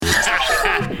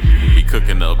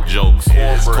jokes,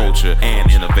 culture,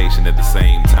 and innovation at the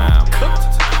same time.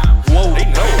 Whoa, they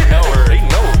know.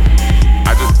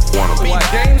 I just wanna Be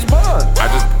James Bond. I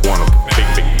just wanna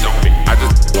I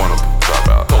just wanna talk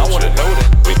about culture. I wanna know that.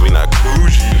 We not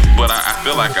bougie, but I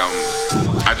feel like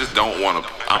I just don't wanna.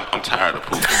 I'm tired of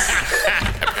pooping.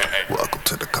 Welcome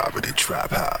to the Comedy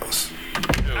Trap House.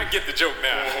 I get the joke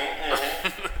now.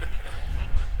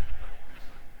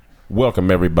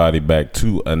 Welcome everybody back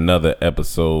to another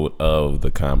episode of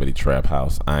the Comedy Trap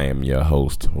House. I am your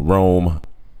host, Rome.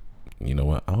 You know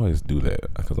what? I always do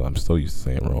that because I'm so used to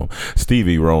saying Rome.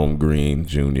 Stevie Rome Green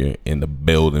Jr. in the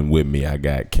building with me. I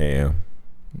got Cam.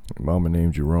 Mama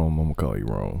named you Rome. I'm gonna call you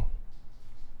Rome.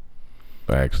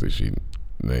 Actually, she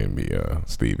named me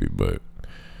Stevie, but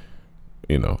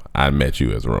you know, I met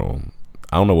you as Rome.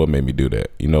 I don't know what made me do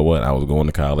that. You know what? I was going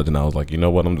to college and I was like, you know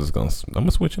what? I'm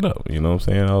gonna switch it up. You know what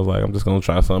I'm saying? I was like, I'm just gonna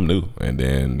try something new, and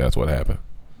then that's what happened.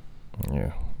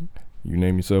 Yeah, you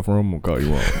name yourself Rome, I'm gonna call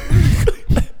you Rome.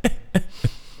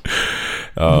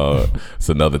 It's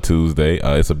another Tuesday.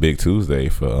 It's a big Tuesday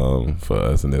for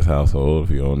us in this household.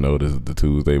 If you don't know, this is the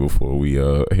Tuesday before we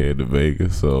head to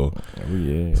Vegas. So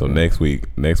next week's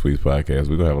podcast,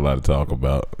 we're gonna have a lot to talk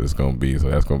about. It's gonna be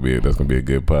that's gonna be a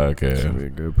good podcast. It's gonna be a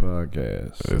good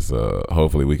podcast. It's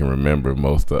hopefully we can remember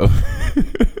most of.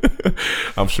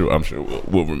 I'm sure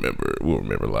we'll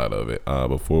remember a lot of it.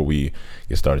 Before we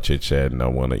get started chit chatting, I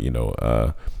want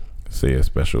to say a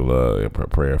special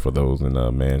prayer for those in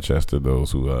Manchester,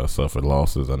 those who suffered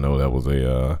losses. I know that was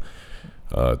a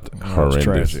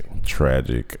horrendous,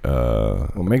 tragic.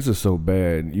 What makes it so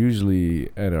bad? Usually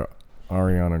at a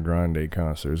Ariana Grande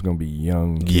concert, it's gonna be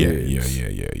young kids.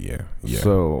 Yeah.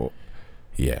 So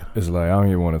yeah, it's like I don't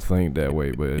even want to think that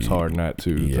way, but it's hard not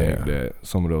to think that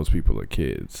some of those people are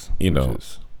kids. You know,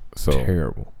 so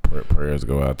terrible. Prayers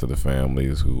go out to the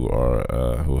families who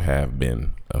have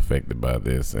been affected by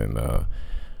this, and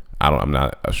I'm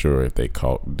not sure if they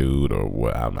caught dude or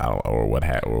what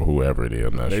or whoever it is.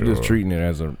 I'm not sure. They're just treating it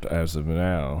as of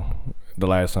now. The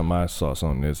last time I saw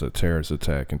something, it's a terrorist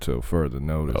attack until further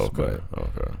notice. Okay.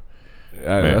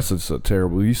 That's just a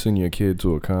terrible. You send your kid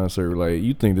to a concert, like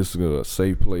you think this is a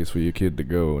safe place for your kid to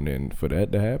go, and then for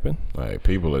that to happen, like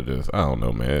people are just, I don't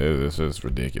know, man. It's just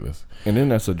ridiculous. And then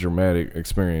that's a dramatic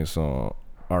experience on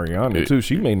Ariana too.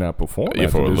 She may not perform after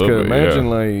for a this. little bit. Imagine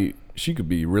like she could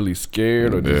be really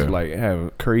scared or just like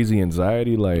have crazy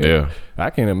anxiety. Like I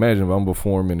can't imagine if I'm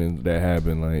performing and that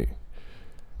happened. Like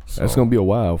that's gonna be a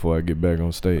while before I get back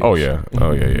on stage. Oh yeah. You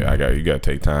got to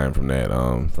take time from that,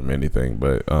 from anything,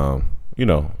 but you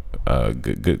know,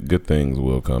 good things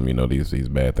will come. You know, these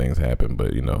bad things happen,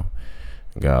 but you know,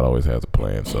 God always has a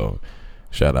plan. So,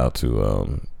 shout out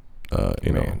to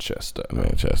Manchester.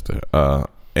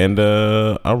 And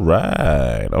all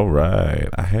right.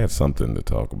 I had something to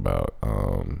talk about.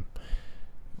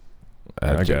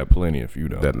 I got plenty if you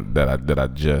don't. That I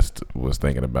just was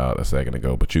thinking about a second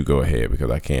ago, but you go ahead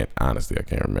because I can't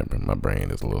remember. My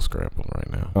brain is a little scrambled right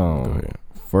now. Go ahead.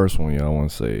 First one, I want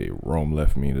to say Rome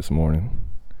left me this morning.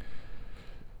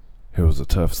 It was a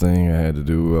tough thing I had to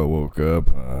do. I woke up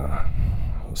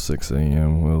 6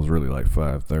 a.m. Well, it was really like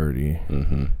 5:30.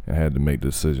 Mm-hmm. I had to make the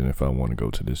decision if I want to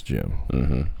go to this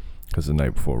gym. Because the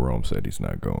night before, Rome said he's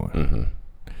not going. Mm-hmm.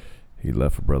 He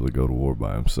left a brother to go to war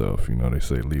by himself. You know, they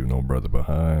say leave no brother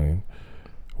behind.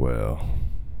 Well,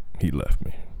 he left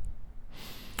me.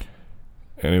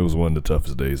 And it was one of the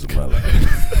toughest days of my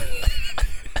life.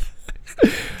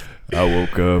 I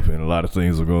woke up and a lot of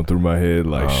things were going through my head,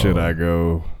 like should I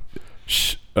go?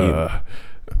 Should I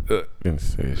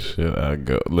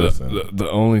go? Listen,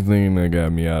 the only thing that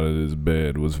got me out of this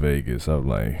bed was Vegas. I was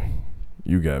like,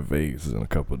 you got Vegas in a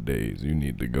couple of days. You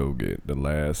need to go get the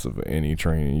last of any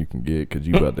training you can get because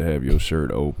you about to have your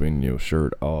shirt open, your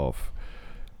shirt off,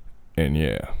 and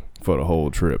for the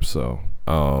whole trip. So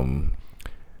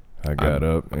I got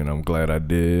up and I'm glad I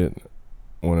did.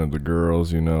 One of the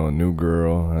girls, a new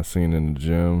girl I seen in the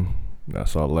gym. I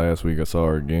saw last week. I saw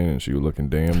her again, and she was looking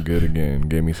damn good again.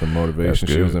 Gave me some motivation.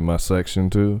 She was in my section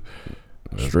too.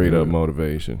 Straight up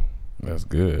motivation. That's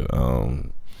good. I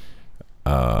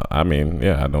mean,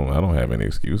 I don't have any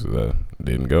excuses. I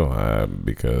didn't go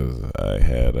because I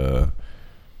had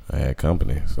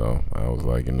company. So I was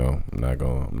like, I'm not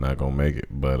gonna make it.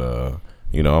 But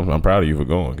I'm proud of you for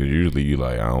going because usually you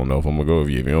like, I don't know if I'm gonna go if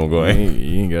you don't go.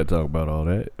 You ain't gotta talk about all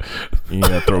that. You ain't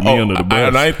gotta throw me under the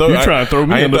bus. You trying to throw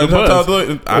me under the bus?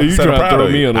 You trying to throw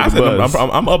me under the bus?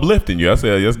 I'm uplifting you. I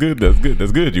said that's good.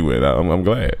 That's good. You went. I'm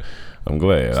glad.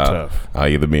 It's tough. I'll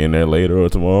either be in there later or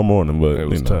tomorrow morning. But it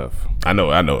was tough. I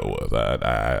know it was.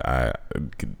 I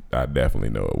definitely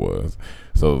know it was.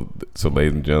 So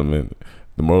ladies and gentlemen,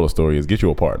 the moral of the story is get you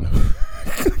a partner.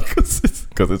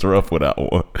 Because it's rough without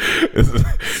one.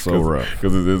 So rough.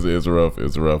 Because it's rough.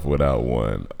 It's rough without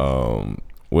one.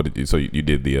 What did you? So you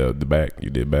did the back. You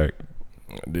did back.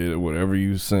 I did whatever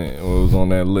you sent. What was on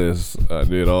that list? I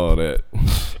did all that,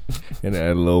 and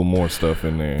add a little more stuff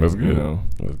in there. That's good. You know?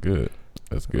 That's good.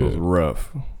 That's It was good. rough.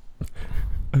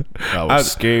 I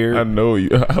was scared. I know you.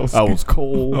 I was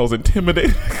cold. I was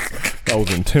intimidated. I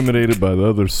was intimidated by the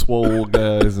other swole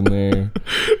guys in there.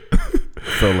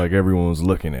 Felt like everyone was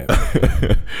looking at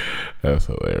me. That's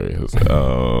hilarious.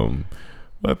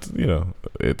 But you know,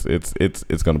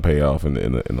 it's gonna pay off in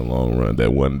the long run.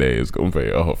 That one day is gonna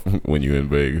pay off when you're in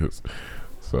Vegas.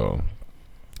 So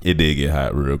it did get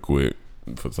hot real quick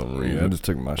for some reason. Yeah, I just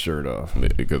took my shirt off.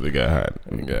 Because it got hot.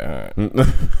 It got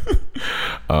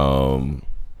hot.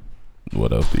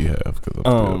 What else do you have? Because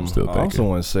I'm still I thinking. also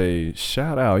want to say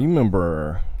shout out. You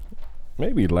remember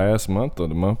maybe last month or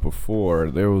the month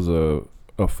before there was a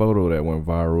photo that went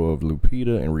viral of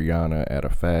Lupita and Rihanna at a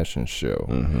fashion show.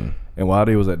 Mm-hmm. And while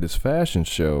they was at this fashion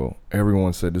show,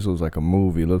 everyone said this was like a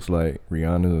movie. It looks like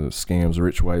Rihanna scams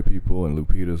rich white people and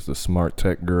Lupita's the smart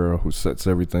tech girl who sets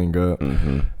everything up.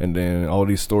 Mm-hmm. And then all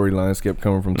these storylines kept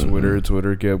coming from Twitter. Mm-hmm.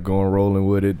 Twitter kept going rolling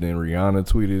with it. Then Rihanna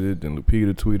tweeted it. Then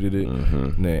Lupita tweeted it. Mm-hmm.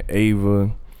 And then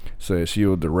Ava said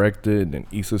she'll direct it. Then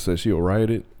Issa said she'll write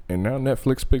it. And now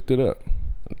Netflix picked it up.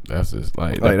 That's just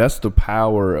like That's the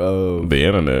power of the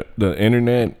internet. the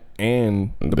internet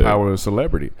and the power of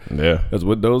celebrity. Yeah. Because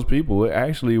with those people, it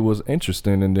actually was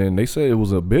interesting. And then they said it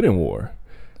was a bidding war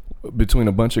between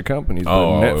a bunch of companies.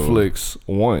 But Netflix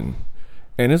won.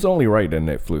 And it's only right that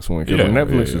Netflix won. Because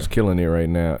Netflix is killing it right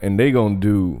now. And they going to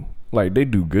do, like, they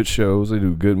do good shows. They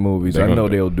do good movies. I know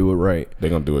they'll do it right. They're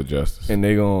going to do it justice. And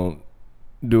they going to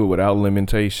do it without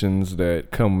limitations that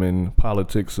come in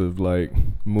politics of, like,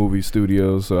 movie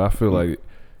studios. So I feel like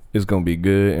it's going to be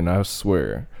good. And I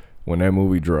swear, when that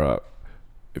movie drop,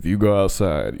 if you go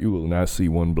outside, you will not see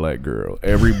one black girl.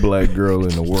 Every black girl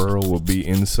in the world will be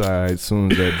inside as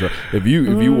soon as that drop. If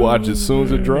you watch it as soon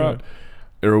as it drop,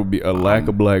 there will be a lack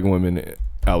of black women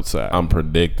outside. I'm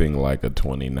predicting like a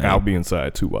 29. I'll be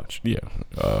inside to watch. Yeah.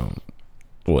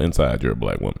 Well, inside you're a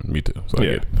black woman. Me too. So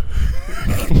Yeah. I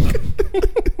get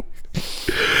it.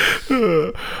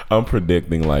 I'm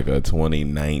predicting like a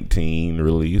 2019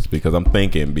 release because I'm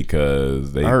thinking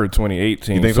because I heard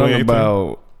 2018. You think Something 2018?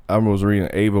 about, I was reading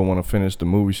Ava want to finish the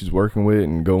movie she's working with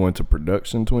and go into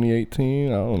production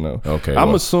 2018. I don't know. Okay, I'm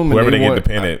well, assuming whoever they they get want,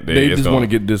 dependent, they it's just gonna- want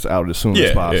to get this out as soon Yeah,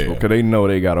 as possible yeah. because they know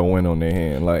they got a win on their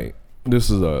hand. Like, this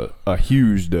is a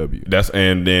huge W.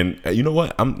 and then you know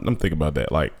what I'm thinking about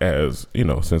that, like, as you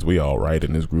know, since we all write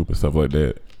in this group and stuff like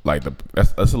that, like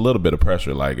that's a little bit of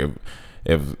pressure. Like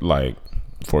if like,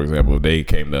 for example, if they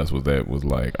came to us was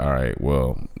like, all right,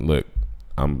 well, look,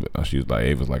 she was like,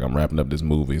 Ava's like, I'm wrapping up this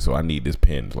movie, so I need this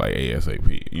pen like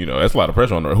ASAP. You know, that's a lot of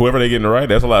pressure on her. Whoever they getting to write,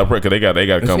 that's a lot of pressure because they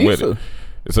got to come with it.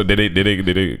 So did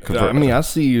they confirm? I mean, I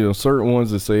see certain ones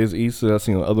that say it's Issa. I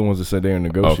seen other ones that say they're in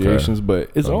negotiations,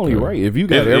 but it's only right if you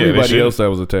got everybody else that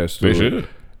was attached to they it. should.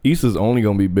 Issa's only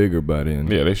gonna be bigger by then.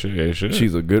 Yeah, they should. They should.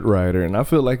 She's a good writer, and I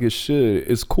feel like it should.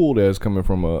 It's cool that it's coming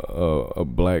from a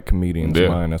black comedian's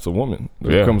mind. That's a woman.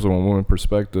 It comes from a woman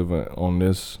perspective on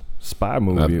this spy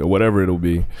movie or whatever it'll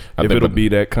be. If it'll be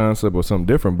that concept or something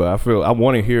different, but I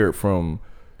want to hear it from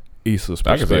Issa's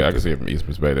perspective. I can see it from Issa's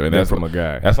perspective, and that's from a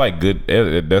guy. That's like good.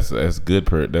 That's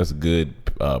good. That's good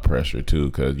pressure too,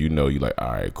 because you know, you like,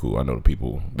 all right, cool. I know the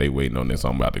people they waiting on this. So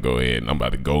I'm about to go in. I'm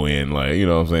about to go in. Like, you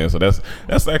know what I'm saying. So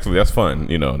that's fun.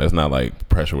 You know, that's not like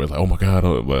pressure where it's like, oh my god.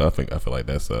 But I feel like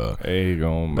that's they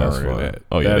gonna that's murder fun. that.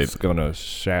 Oh yeah, that's gonna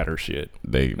shatter shit.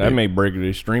 They may break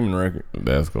their streaming record.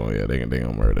 That's going. Yeah, they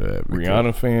gonna murder that.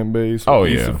 Rihanna fan base. Oh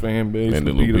Issa yeah, fan base. and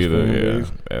the Lupita's Lupita. fan Yeah,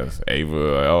 base. that's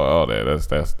Ava. All that.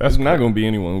 That's There's not gonna be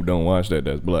anyone who don't watch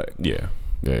that's black. Yeah.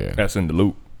 That's in the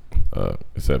loop.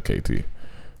 Except KT.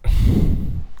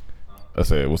 I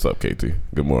said, what's up, KT?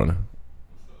 Good morning.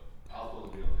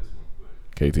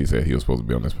 KT said he was supposed to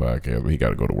be on this podcast, but he got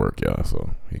to go to work, y'all,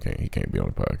 so he can't be on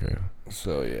the podcast.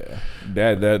 So yeah,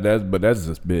 that's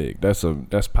just big.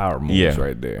 That's power moves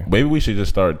right there. Maybe we should just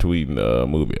start tweeting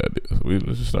movie ideas.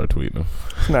 Let's just start tweeting them.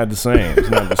 It's not the same. It's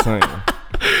not the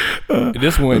same.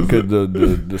 This one because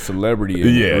the celebrity,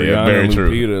 Rihanna, very and true.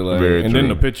 Lupita, like, Very and true. then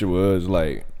the picture was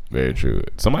like, very true.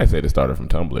 Somebody said it started from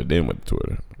Tumblr, then went to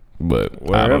Twitter. But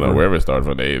I don't know, wherever it started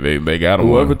from, they got them.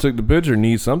 Whoever took the picture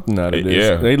needs something out of this.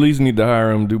 Yeah. They at least need to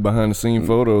hire him to do behind the scene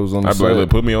photos on the I'd be like,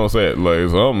 put me on set, like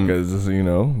something. Because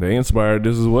they inspired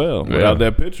this as well. Yeah. Without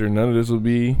that picture, none of this would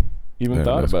be even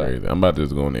thought that's about. crazy. I'm about to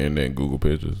just go on the internet and Google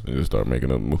pictures and just start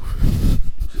making up movies.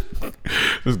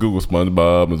 Just Google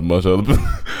SpongeBob as much other.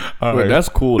 All But right. that's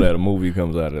cool that a movie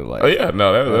comes out of like. Oh yeah,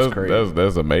 no, That's that's crazy.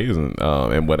 that's amazing.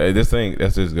 And what this thing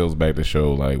that just goes back to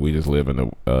show like we just live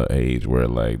in a age where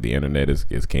like the internet is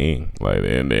king. Like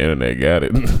the internet got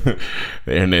it. The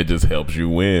internet just helps you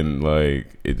win. Like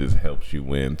it just helps you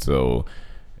win. So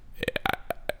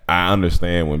I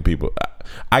understand when people.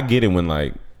 I get it when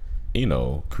like, you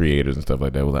know, creators and stuff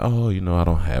like that was like, oh, you know, I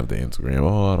don't have the Instagram.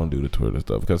 Oh, I don't do the Twitter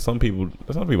stuff because some people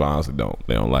honestly don't.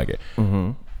 They don't like it.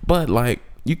 Mm-hmm. But like,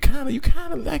 you kind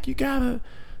of like you gotta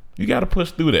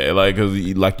push through that, like, cause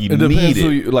like you It depends need who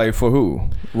it. you, like for who?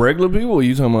 Regular people, or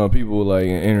you talking about people like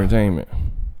in entertainment?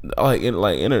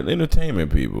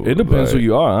 Entertainment people. It depends like, who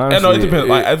you are. Honestly, I know it depends.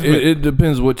 Like, it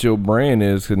depends what your brand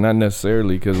is, cause not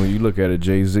necessarily. Because when you look at a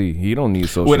Jay-Z, he don't need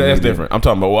social. Well, that's media. different. I'm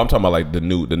talking about like the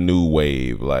new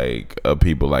wave, like of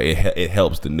people. Like it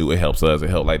helps it helps us. It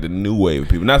helps like the new wave of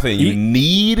people. Not saying you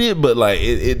need it, but like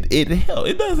it helps.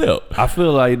 It does help. I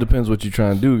feel like it depends what you're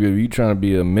trying to do. If you're trying to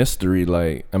be a mystery,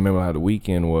 like I remember how The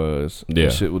Weeknd was. Yeah.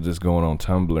 That shit was just going on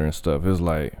Tumblr and stuff. It's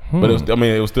like, But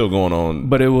it was still going on.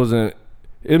 but it wasn't.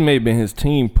 It may have been his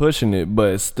team pushing it,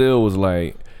 but it still was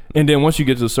like. And then once you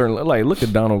get to a certain, like, look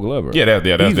at Donald Glover. Yeah,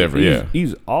 that's different. Yeah,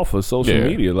 he's off of social Yeah.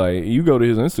 media. Like, you go to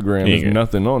his Instagram, He there's ain't-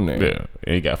 nothing on there. yeah.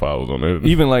 And he got followers on there.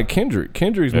 Even like Kendrick's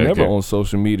Yeah, never Ken- on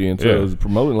social media until Yeah. it was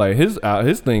promoting. Like his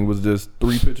thing was just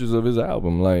 3 pictures of his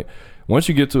album. Like once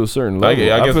you get to a certain level,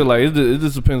 I I guess- feel like it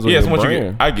just depends on Yes, your once brand.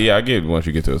 you get, I get once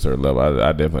you get to a certain level,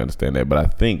 I definitely understand that. But I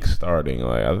think starting,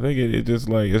 like, I think it just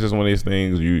like it's just one of these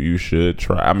things you should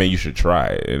try. I mean, you should try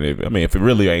it. And if it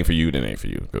really ain't for you, then it ain't for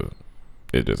you. Cause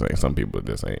it just ain't. Some people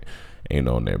just ain't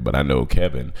on there. But I know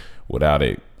Kevin, without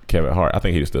it, Kevin Hart. I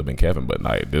think he'd still been Kevin, but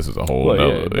like this is a whole Well,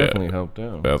 nother. yeah, it definitely helped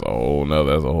out. That's a whole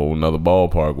nother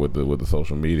ballpark with the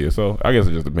social media. So I guess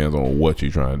it just depends on what you're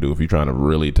trying to do. If you're trying to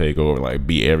really take over, like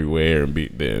be everywhere and be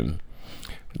then.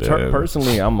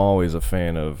 Personally, I'm always a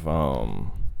fan of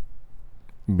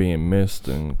being missed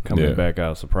and coming Yeah. back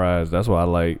out surprised. That's why I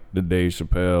like the Dave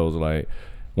Chappelle's. Like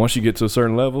once you get to a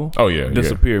certain level, Oh yeah,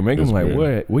 disappear. Make them like,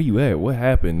 Disappear. where you at? What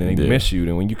happened? And they Yeah. miss you.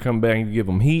 Then when you come back and you give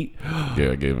them heat,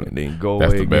 Yeah, give it. and then go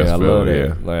That's away the again. best I love feeling, that.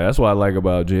 yeah. Like that's what I like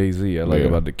about Jay-Z. I like Yeah.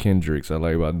 about the Kendricks. I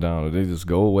like about Donald. They just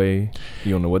go away.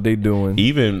 You don't know what they doing.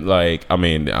 Even like, I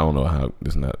mean, I don't know how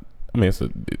it's not. I mean, it's a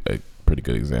pretty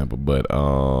good example, but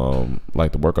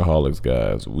like the Workaholics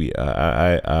guys,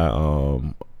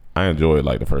 I enjoyed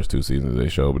like the first 2 seasons of their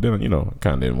show, but then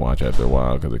kind of didn't watch after a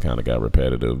while because it kind of got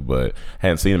repetitive. But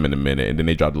hadn't seen them in a minute, and then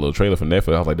they dropped a little trailer from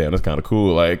Netflix. I was like, damn, that's kind of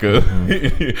cool. Like, you know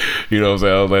what I'm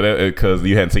saying? I was like, because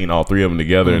you hadn't seen all 3 of them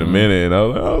together in a minute, and I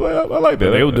was like, I like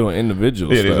that. They were doing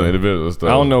individual yeah, they stuff. doing individual stuff.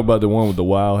 I don't know about the one with the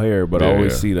wild hair, but I Yeah,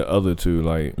 always yeah. see the other two.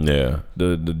 Like Yeah,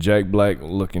 the Jack Black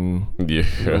looking yeah.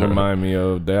 remind me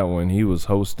of that one. He was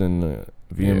hosting the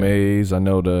VMAs. I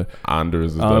know the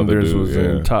Anders is the other Anders dude, was yeah.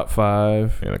 in top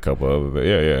 5. And a couple other,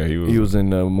 yeah, he was in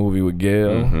the movie with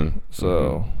Gail. Mhm,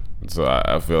 So So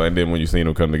I feel, and then when you see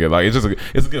them come together, like it's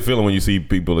a good feeling when you see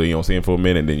people that you don't see them for a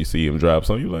minute, and then you see them drop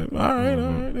something. You're like, all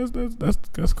right,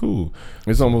 that's cool.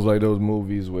 it's almost like those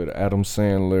movies with Adam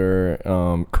Sandler,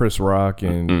 Chris Rock,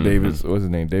 and David. What's his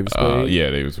name? David Spade.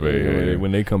 Yeah, David Spade. Yeah, Yeah,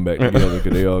 when they come back together,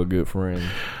 because they all good friends.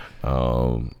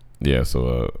 yeah.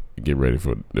 So get ready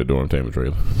for the Dormtainment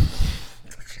trailer.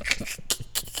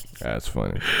 That's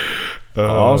funny.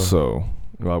 Also,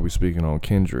 while we're speaking on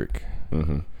Kendrick,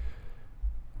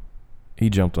 he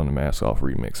jumped on the Mask Off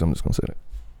remix. I'm just gonna say that.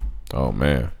 Oh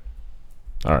man,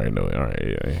 I already know it. All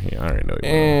right, yeah, I already know it.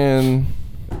 And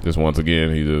Just once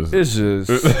again, he just it's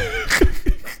just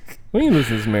when you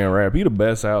listen to this man rap, he the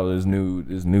best out of this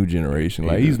new generation.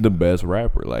 Like he's the best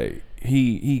rapper. Like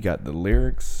he got the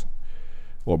lyrics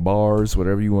or bars,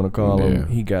 whatever you want to call them. Yeah.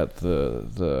 He got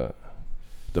the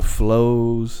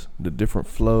flows, the different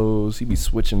flows. He be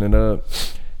switching it up,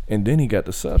 and then he got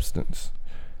the substance.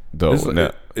 dope.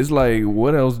 It's like,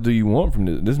 what else do you want from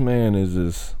this? This man is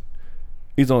just,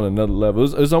 he's on another level.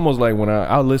 It's almost like when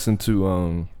I listened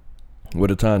to What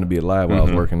a Time to Be Alive while I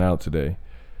was working out today,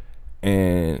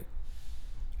 and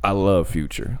I love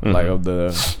Future. Like of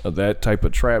that type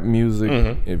of trap music,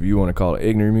 if you want to call it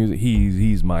ignorant music,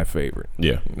 he's my favorite.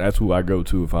 Yeah. That's who I go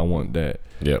to if I want that.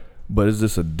 Yep. But it's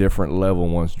just a different level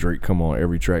once Drake come on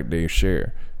every track they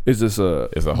share. It's just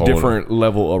It's a whole different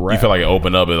level of rap. You feel like it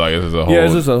opened up. It's like this is a whole. Yeah,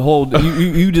 it's just a whole.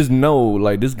 You just know,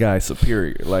 like, this guy's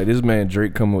superior. Like, this man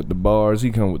Drake come with the bars,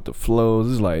 he come with the flows.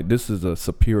 It's like, this is a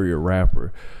superior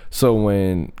rapper. So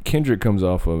when Kendrick comes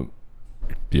off of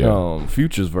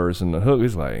Future's verse in the hook,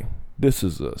 it's like, this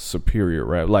is a superior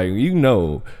rap. Like, like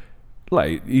it's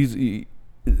Like, he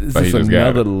just just got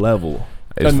another it. level.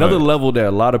 It's another funny. level that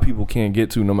a lot of people can't get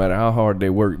to, no matter how hard they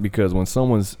work. Because when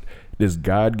someone's this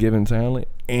God-given talent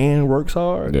and works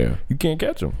hard, Yeah. you can't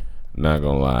catch them. Not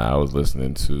gonna lie, I was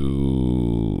listening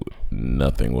to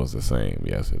Nothing Was the Same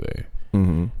yesterday,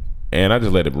 Mm-hmm. and I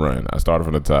just let it run. I started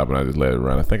from the top and I just let it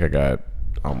run. I think I got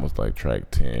almost like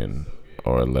track 10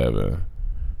 or 11.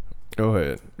 Go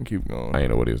ahead, keep going. I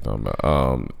didn't know what he was talking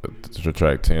about. To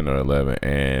track 10 or 11,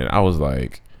 and I was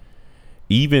like,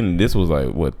 even this was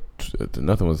like what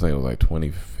Nothing Was the Same was like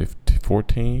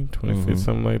 2014, 2015,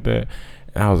 something like that.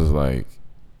 And I was just like,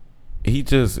 he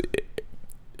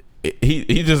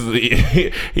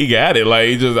got it.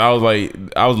 Like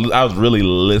I was really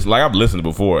listening. Like I've listened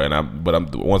before,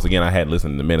 but once again I hadn't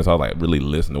listened in a minute, so I was like really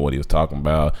listening to what he was talking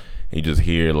about. And you just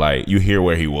hear you hear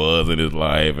where he was in his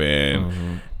life,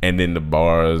 and then the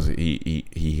bars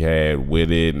he had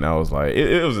with it, and I was like,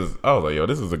 it was just, I was like, yo,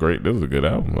 this is a good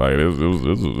album. Like it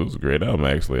was a great album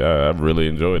actually. I really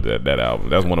enjoyed that album.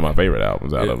 That's one of my favorite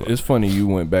albums out of it. It's funny you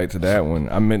went back to that one.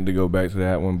 I meant to go back to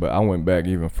that one, but I went back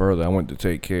even further. I went to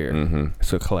Take Care.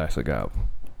 It's a classic album.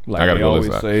 Like I gotta they go always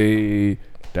listen. say,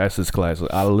 that's his classic.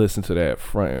 I listened to that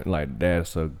front, like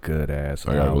that's a good ass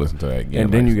I gotta album. listen to that again.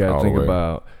 And then like, you gotta all think the way.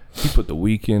 about, he put The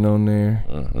Weeknd on there.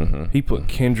 He put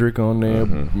Kendrick on there,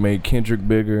 made Kendrick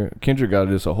bigger. Kendrick got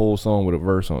just a whole song with a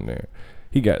verse on there.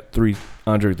 He got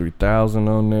Andre 3000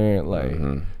 on there. Like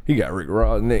he got Rick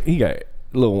Ross. He got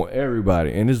little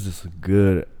everybody, and it's just a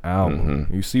good album.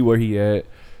 You see where he at.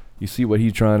 You see what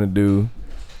he's trying to do.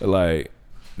 Like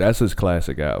that's his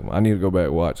classic album. I need to go back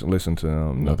and watch and listen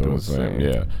to Nothing Was the Same.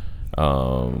 Yeah.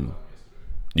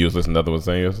 You was listening to Nothing Was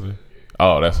the Same yesterday?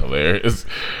 Oh, that's hilarious.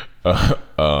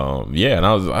 Yeah, and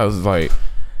I was like,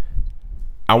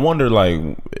 I wonder, like,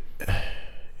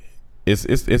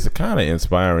 it's kind of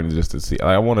inspiring just to see.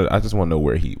 Like, I just want to know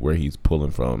where he's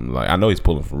pulling from. Like, I know he's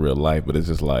pulling from real life, but it's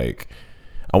just like,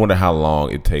 I wonder how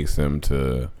long it takes him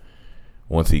to,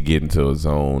 once he get into a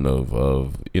zone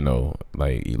of you know,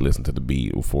 like he listen to the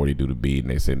beat before he do the beat,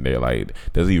 and they sitting there like,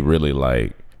 does he really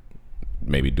like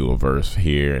maybe do a verse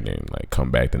here and then like come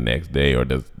back the next day, or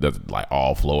does it like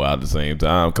all flow out at the same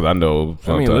time? Because I know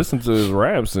sometimes, listen to his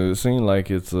raps, and it seems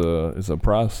like it's a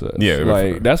process. Yeah,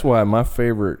 like that's why my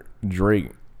favorite Drake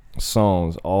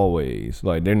songs always,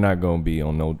 like, they're not gonna be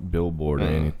on no Billboard or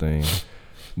anything,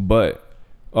 but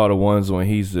are the ones when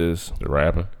he's just the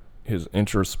rapper, his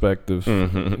introspective,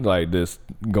 like this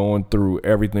going through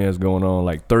everything that's going on,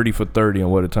 like 30 for 30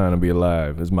 and What a Time to Be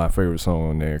Alive is my favorite song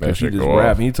on there, That because he shit just go rapping.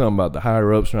 off. He talking about the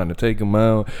higher ups trying to take him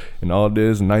out and all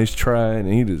this, nice try,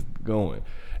 and he just going.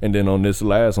 And then on this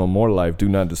last, on More Life, Do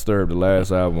Not Disturb, the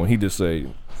last album, he just say,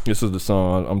 this is the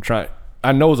song I'm trying,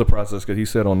 I know it's a process, because he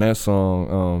said on that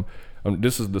song,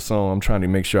 this is the song I'm trying to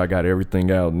make sure I got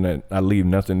everything out and that I leave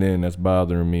nothing in that's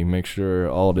bothering me, make sure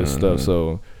all this stuff.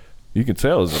 So you can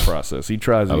tell it's a process. He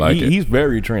tries. I like it. He's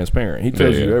very transparent. He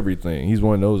tells Yeah. you everything. He's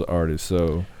one of those artists.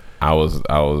 So I was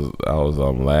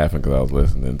laughing because I was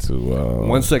listening to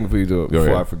 1 second for you to Go before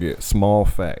ahead. I forget. Small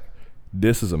fact.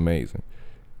 This is amazing.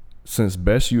 Since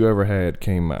Best You Ever Had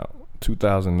came out,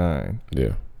 2009,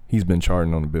 yeah, he's been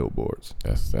charting on the billboards.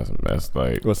 that's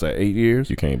like, What's that? 8 years.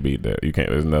 you can't beat that. You can't.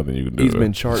 There's nothing you can do. He's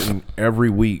been charting every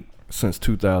week since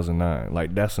 2009.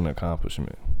 Like, that's an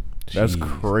accomplishment. That's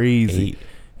Jeez. crazy.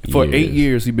 For 8 years.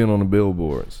 years, he's been on the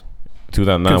billboards.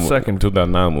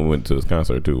 2009 when we went to his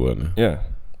concert too, wasn't it? Yeah.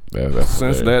 That's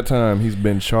Since hilarious. that time, he's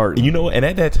been charting. You know, and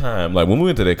at that time, like when we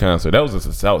went to that concert, that was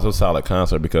a solid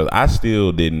concert, because I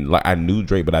still didn't like. I knew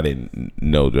Drake, but I didn't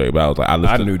know Drake. But I was like,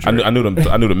 I knew Drake. I knew them.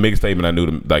 I knew the mixtape, and I knew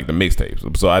the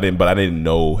mixtapes. So I didn't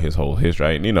know his whole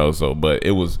history. You know, so but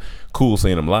it was cool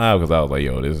seeing him live, because I was like,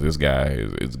 yo, this guy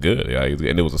is good. Yeah,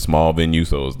 and it was a small venue,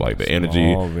 so it was like the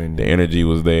energy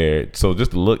was there. So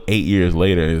just to look 8 years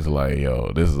later, it's like,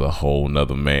 yo, this is a whole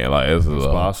nother man. Like this is It's a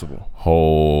possible.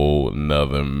 whole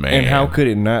nother man. And how could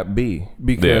it not be?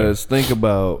 Because think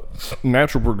about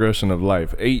natural progression of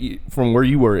life. From where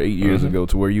you were 8 years ago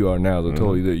to where you are now, as I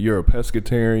told you that you're a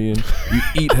pescatarian, you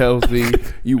eat healthy,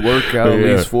 you work out at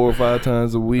Yeah. least 4 or 5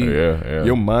 times a week. Yeah.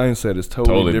 Your mindset is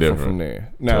totally different from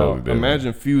there. Now, Totally different.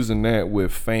 imagine fusing that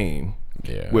with fame,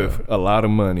 Yeah. with a lot of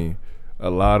money, a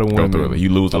lot of through women, it. You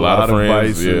lose a lot of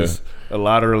friends, vices, a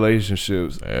lot of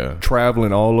relationships, Yeah.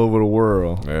 traveling all over the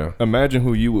world. Yeah. Imagine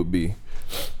who you would be.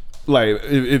 Like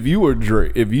if you were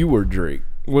Drake,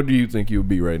 what do you think you would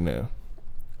be right now?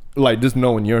 Like, just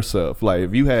knowing yourself. Like,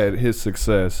 if you had his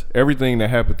success, everything that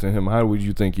happened to him, how would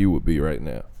you think you would be right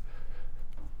now?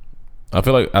 I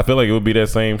feel like it would be that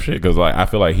same shit, because like I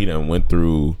feel like he done went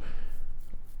through.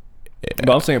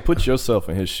 But I'm saying, put yourself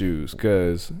in his shoes,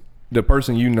 because the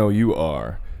person you know you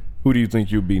are, Who do you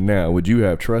think you'd be now? Would you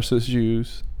have trust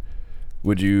issues?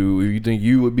 Would you think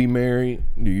you would be married?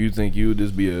 Do you think you would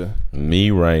just be a... Me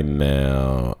right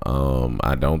now,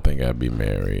 I don't think I'd be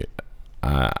married.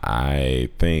 I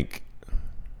think,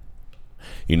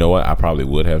 you know what? I probably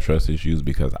would have trust issues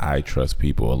because I trust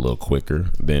people a little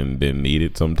quicker than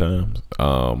needed sometimes.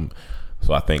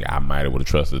 So I think I might have would have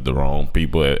trusted the wrong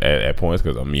people at points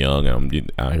because I'm young and I'm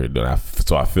out here doing.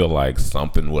 So I feel like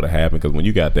something would have happened because when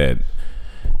you got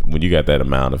that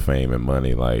amount of fame and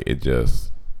money, like it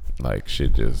just like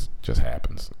shit just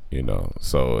happens, you know.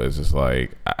 So it's just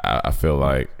like I feel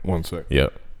like 1 sec.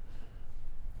 Yep.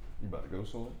 You about to go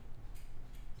somewhere?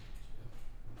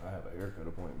 I have a haircut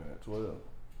appointment at 12.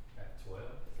 At 12?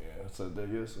 Yeah, I said that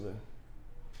yesterday.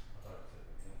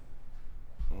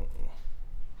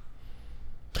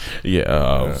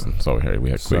 Yeah. Sorry, Harry. We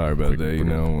had Sorry about that. You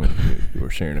know, we're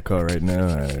sharing a car right now.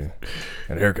 I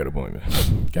had a haircut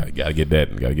appointment. Gotta get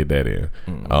that in.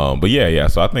 But yeah.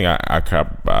 So I think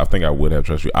I think I would have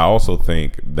trust you. I also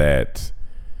think that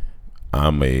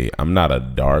I'm not a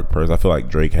dark person. I feel like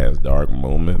Drake has dark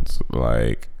moments.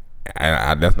 Like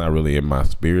that's not really in my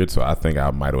spirit. So I think I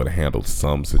might have handled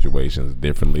some situations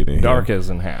differently than Dark him. as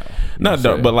in how? Not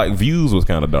dark, but like Views was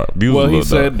kind of dark. Views Well, was a he little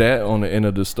said dark. that on the end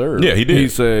of Disturbed. Yeah, he did. He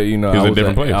said, you know, He was I in a was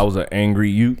different place. I was an angry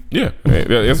youth. Yeah,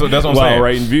 that's what I'm While saying.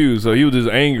 writing Views, so he was just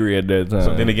angry at that time.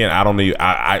 So then again, I don't need.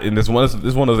 And this one is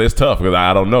it's tough because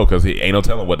I don't know because he ain't no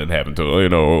telling what didn't happen to him, you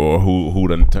know, or who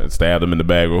done stabbed him in the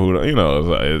back or who, you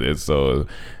know. It's so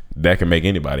that can make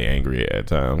anybody angry at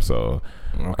times. So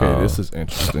Okay, this is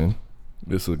interesting.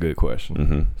 This is a good question.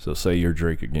 Mm-hmm. So say you're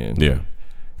Drake again. yeah.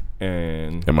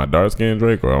 And Am I dark skinned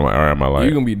Drake or am I like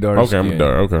you're gonna be dark. Okay, I'm skinned.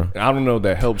 dark. Okay. I don't know if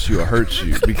that helps you or hurts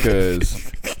you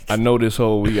because I know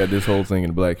we got this whole thing in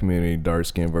the black community, dark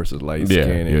skin versus light Yeah,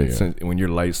 skin. yeah, And yeah. when you're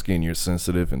light skinned, you're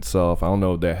sensitive and soft. I don't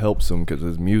know if that helps him because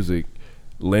his music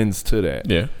lends to that.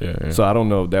 Yeah. So I don't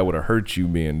know if that would have hurt you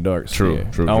being dark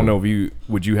skinned. True, I don't true. know if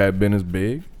would you have been as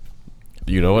big?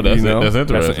 You know what? That's interesting.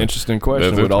 That's an interesting question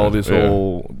That's with all this interesting, yeah.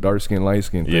 whole dark skin, light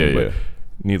skin thing. Yeah, but yeah.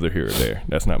 neither here or there.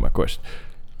 That's not my question.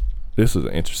 This is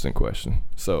an interesting question.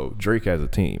 So Drake has a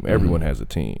team. Everyone has a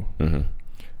team. Mm-hmm.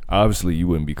 Obviously, you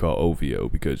wouldn't be called OVO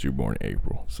because you're born in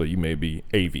April. So you may be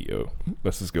AVO.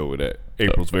 Let's just go with that.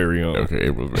 April's very own. Okay,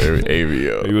 April's very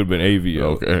AVO. You would have been AVO.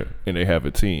 Okay. And they have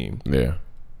a team. Yeah.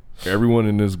 Everyone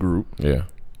in this group, Yeah.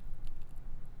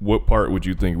 what part would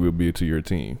you think will be to your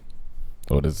team?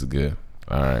 Oh, this is good.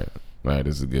 All right.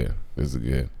 This is good.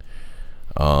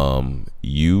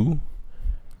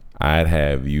 I'd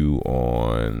have you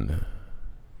on.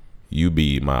 You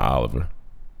be my Oliver.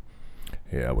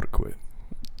 Yeah, I would have quit.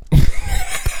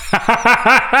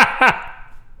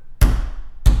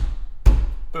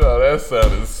 Oh, that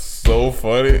sounded so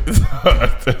funny.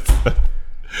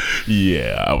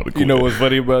 Yeah, I would have quit. You know what's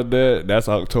funny about that? That's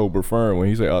October Firm. When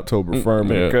he say October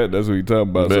Firm in yeah. the cut, that's what he talking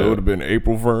about. So Yeah. it would have been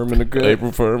April Firm in the cut.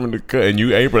 April Firm in the cut, and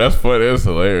you April. That's funny. That's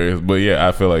hilarious. But yeah,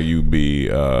 I feel like you be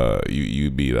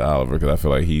you be the Oliver because I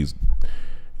feel like he's,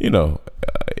 you know,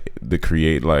 the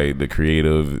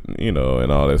creative, you know,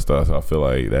 and all that stuff. So I feel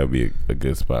like that would be a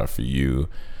good spot for you.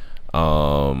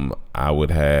 I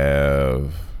would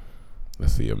have,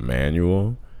 let's see,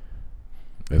 Emmanuel.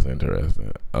 That's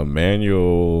interesting.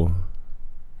 Emmanuel,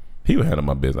 he would handle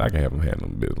my business. I can have him handle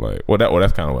my business.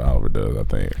 That's kind of what Oliver does, I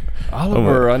think.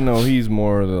 Oliver, I know he's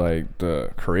more like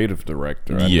the creative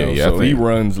director. I Yeah, know. yeah, I So he think-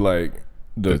 runs like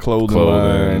the clothing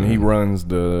line. He runs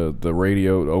the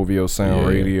radio, the OVO Sound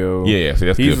Radio. Yeah, see,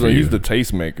 that's he's good for you. He's the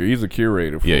tastemaker. He's a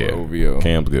curator for Yeah. OVO.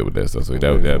 Cam's good with that stuff, so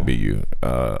that'd be you.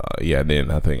 Yeah. Then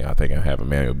I think I have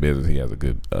Emmanuel business. He has a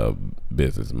good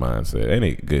business mindset and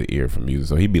a good ear for music.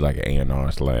 So he'd be like an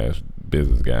A&R /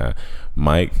 business guy.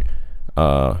 Mike,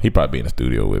 he'd probably be in the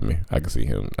studio with me. I can see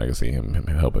him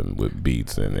helping with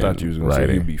beats and I thought you was gonna say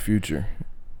writing. he'd be Future,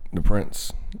 the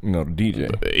Prince. You know, the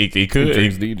DJ. He could.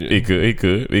 Drake's DJ. He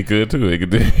could too. He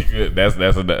could. That's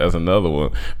another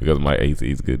one because Mike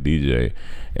he's a good DJ.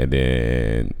 And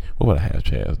then what would I have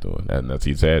Chaz doing? Now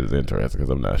see, Chaz is interesting because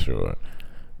I'm not sure.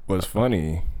 What's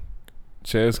funny,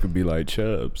 Chaz could be like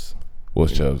Chubbs.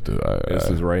 What's Chubbs do? That's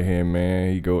his right hand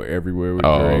man. He go everywhere with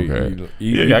Oh, Drake. okay.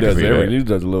 He Yeah, I can does see everything. that. He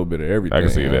does a little bit of everything. I can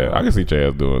see that. I can see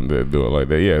Chaz doing like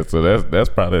that. Yeah. So that's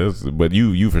probably. But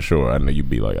you for sure. I know you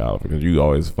be like Oliver because you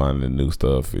always find the new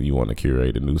stuff and you want to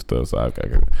curate the new stuff. So I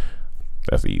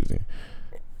that's easy.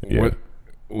 Yeah.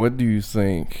 What do you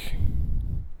think?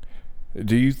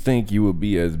 Do you think you would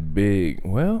be as big?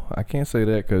 Well, I can't say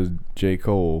that because J.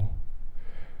 Cole.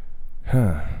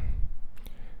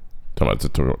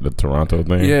 Talking about the Toronto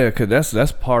thing. Yeah, because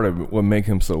that's part of what make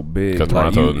him so big. 'Cause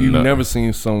Like, Toronto, you've never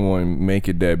seen someone make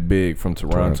it that big from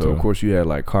Toronto. Of course, you had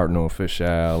like Cardinal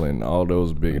Official and all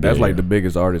those big. That's like the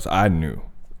biggest artists I knew.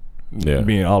 Yeah,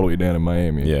 Being all the way down in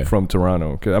Miami from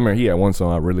Toronto. Because I mean, he had one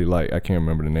song I really like. I can't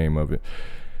remember the name of it,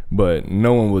 but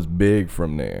no one was big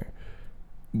from there.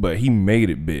 But he made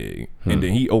it big, and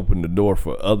then he opened the door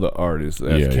for other artists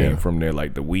that came from there,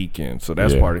 like The Weeknd. So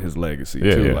that's part of his legacy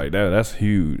too. Yeah. Like that's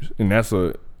huge, and that's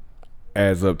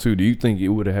adds up too. Do you think it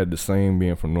would have had the same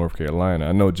being from North Carolina?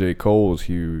 I know J. Cole is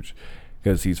huge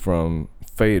because he's from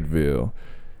Fayetteville,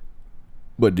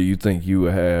 but do you think you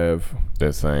would have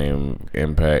that same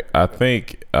impact? I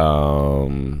think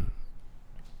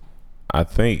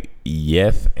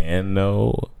yes and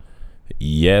no.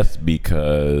 Yes,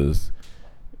 because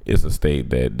it's a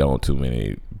state that don't too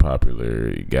many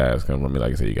popular guys come from.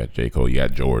 Like I said, you got J. Cole, you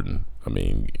got Jordan. I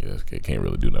mean, you can't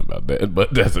really do nothing about that.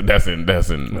 But that's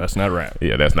not rap.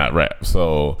 Yeah, that's not rap.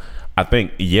 So I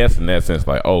think yes, in that sense,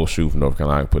 like, oh shoot, North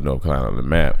Carolina, put North Carolina on the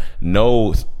map.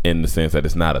 No, in the sense that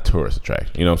it's not a tourist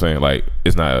attraction. You know what I'm saying? Like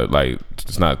it's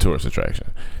not a tourist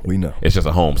attraction. We know It's just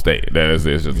a home state. It's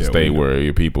just a state where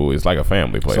your people. It's like a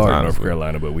family place. Sorry, honestly. North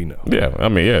Carolina, but we know. Yeah, I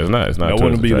mean, it's not. I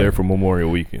want to be there for Memorial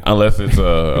Weekend. Unless it's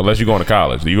unless you're going to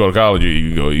college. You go to college,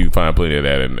 you find plenty of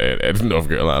that at North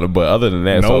Carolina. But other than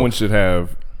that, no one should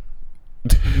have.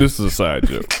 This is a side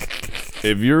joke.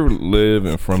 If you live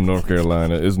and from North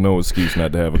Carolina, there's no excuse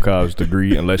not to have a college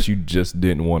degree unless you just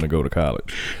didn't want to go to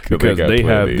college, because they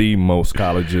have the most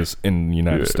colleges in the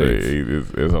United States.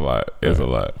 It's a lot. It's a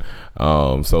lot.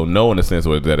 So no, in the sense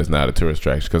that it's not a tourist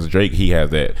attraction, because Drake, he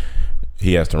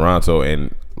has Toronto,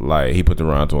 and like he put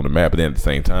Toronto on the map, but then at the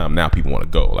same time, now people want to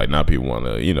go. Like now people want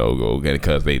to, go get it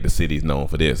because the city's known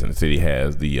for this, and the city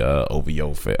has the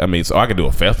OVO. I mean, so I could do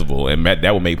a festival, and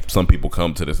that would make some people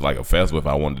come to this like a festival if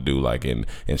I wanted to do like in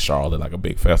Charlotte, like a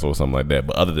big festival or something like that.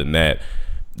 But other than that,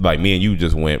 like me and you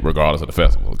just went regardless of the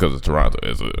festival because it's Toronto,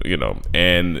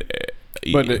 and.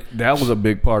 But that was a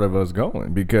big part of us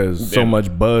going, because so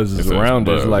much buzz is around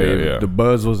us. Like if the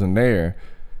buzz wasn't there,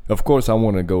 of course I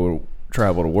want to go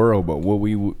travel the world, but would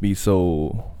we be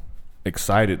so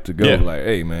excited to go? Like,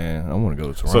 hey man, I want to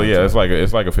go to Toronto. So yeah, it's like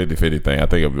a 50-50 thing. I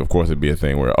think of course it'd be a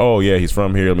thing where, oh yeah, he's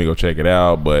from here, let me go check it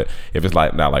out. But if it's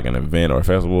like not like an event or a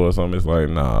festival or something, it's like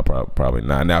nah, probably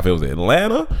not. Now if it was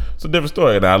Atlanta, it's a different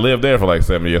story. And I lived there for like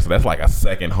 7 years, so that's like a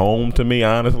second home to me,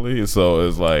 honestly. So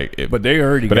it's like, but they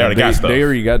already got stuff. They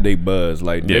already got their buzz.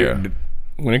 Like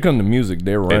when it comes to music,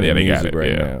 they're running music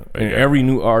right now. And every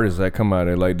new artist that come out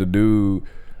there, like the dude.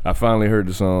 I finally heard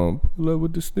the song "Pull Up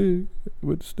with the Stick,"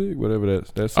 whatever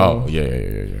that song. Oh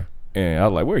yeah. And I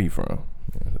was like, "Where are you from?"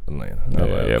 Atlanta.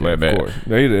 Atlanta. Of course.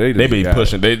 They be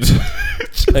pushing. They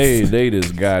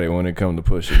just got it when it comes to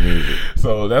pushing music.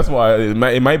 So that's why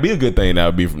it might be a good thing that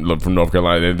would be from North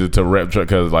Carolina to rep,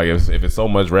 because like if it's so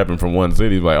much repping from one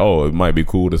city, it's like, oh, it might be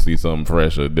cool to see something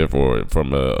fresh or different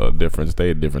from a different state,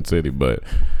 a different city, but.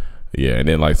 Yeah, and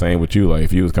then like same with you, like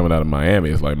if you was coming out of Miami,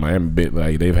 it's like Miami bit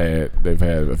like they've had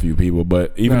a few people,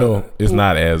 but even though it's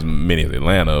not as many as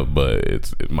Atlanta,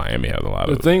 but Miami has a lot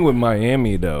of. The thing with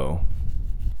Miami though,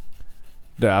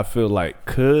 that I feel like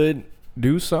could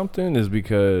do something is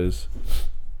because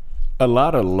a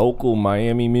lot of local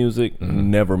Miami music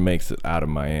never makes it out of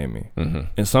Miami,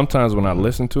 and sometimes when I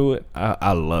listen to it,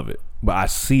 I love it, but I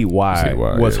see why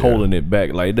what's holding it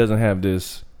back. Like it doesn't have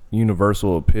this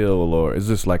universal appeal, or is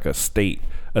this like a city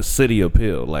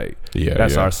appeal? Like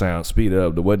that's our sound, speed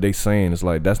up. What they saying is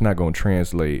like that's not going to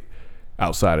translate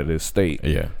outside of this state.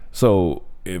 So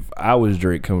if I was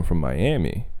Drake coming from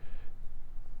Miami,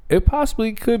 it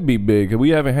possibly could be big, because we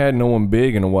haven't had no one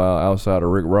big in a while outside of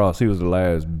Rick Ross. He was the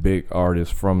last big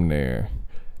artist from there,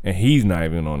 and he's not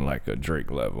even on like a Drake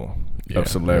level of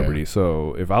celebrity.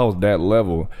 So if I was that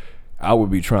level, I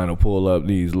would be trying to pull up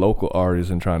these local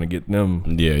artists and trying to get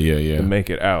them to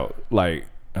make it out. Like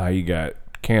how you got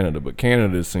Canada, but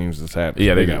Canada seems to have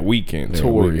they got Weeknd,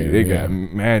 Tory, they got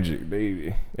Magic,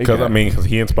 because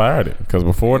he inspired it. Because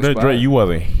before that, Drake, you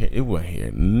wasn't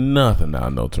hearing nothing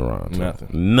out of Toronto,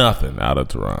 nothing out of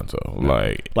Toronto.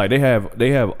 Like they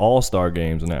have all-star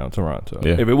games now in Toronto.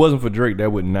 If it wasn't for Drake,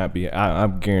 that would not be.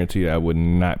 I'm guaranteed I would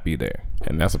not be there.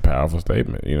 And that's a powerful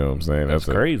statement. You know what I'm saying? That's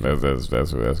crazy.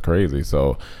 That's crazy.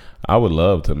 So I would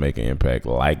love to make an impact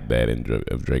like that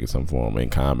of Drake in some form, in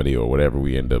comedy or whatever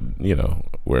we end up,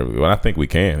 wherever. I think we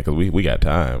can, because we got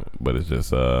time, but it's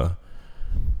just Let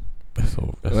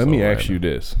me ask you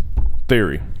this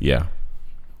theory. Yeah.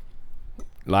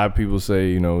 A lot of people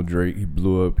say, Drake, he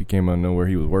blew up, he came out of nowhere,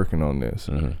 he was working on this.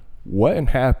 What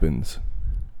happens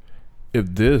if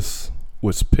this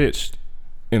was pitched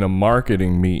in a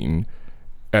marketing meeting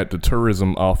at the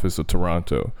tourism office of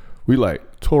Toronto. We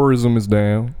like, tourism is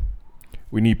down.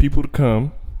 We need people to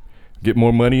come, get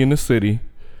more money in the city.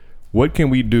 What can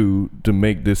we do to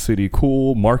make this city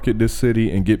cool, market this city,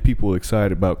 and get people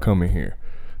excited about coming here?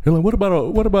 They're like, what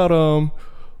about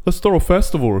let's throw a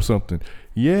festival or something.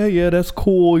 Yeah, that's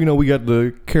cool. You know, we got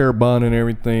the Carabana and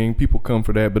everything. People come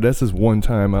for that, but that's just one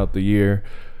time out the year.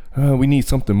 We need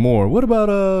something more. What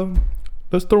about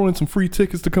let's throw in some free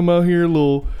tickets to come out here, a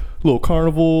little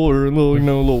carnival or a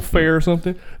little fair or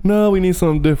something. No, we need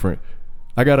something different.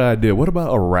 I got an idea. What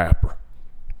about a rapper?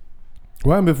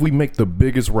 What happens if we make the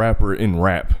biggest rapper in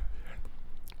rap?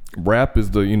 Rap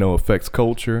is the, affects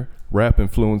culture. Rap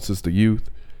influences the youth.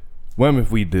 What happens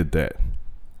if we did that?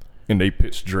 And they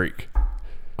pitched Drake.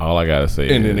 All I gotta say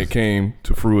and is, then it came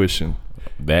to fruition.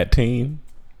 That team,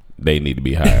 they need to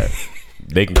be hired.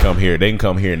 They can come here. They can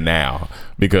come here now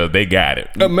because they got it.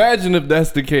 Imagine if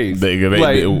that's the case.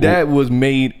 That was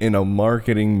made in a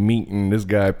marketing meeting. This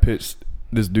guy pitched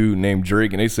this dude named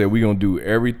Drake, and they said, we're going to do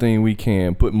everything we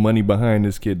can, put money behind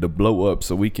this kid to blow up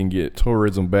so we can get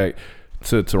tourism back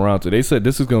to Toronto. They said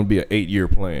this is going to be an 8-year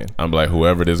plan. I'm like,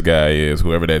 whoever this guy is,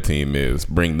 whoever that team is,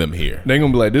 bring them here. They're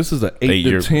going to be like, this is an 8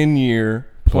 to 10-year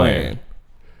plan.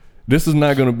 This is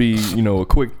not going to be, a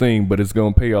quick thing, but it's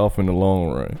going to pay off in the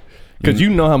long run. Because you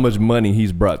know how much money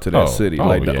he's brought to that city.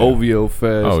 The OVO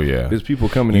Fest. Oh, yeah. There's people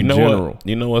coming in general.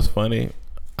 You know what's funny?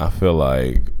 I feel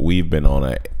like we've been on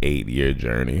an 8-year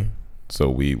journey. So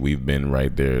we've been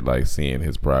right there, like, seeing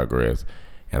his progress.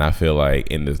 And I feel like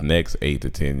in this next 8 to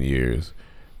 10 years,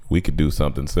 we could do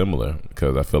something similar.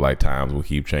 Because I feel like times will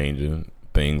keep changing.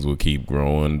 Things will keep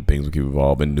growing. Things will keep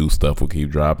evolving. New stuff will keep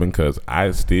dropping. Because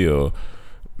I still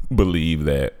believe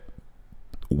that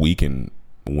we can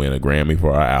win a Grammy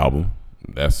for our album.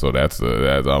 I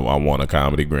want a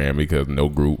comedy Grammy because no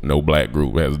black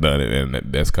group has done it,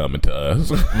 and that's coming to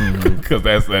us. Because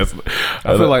that's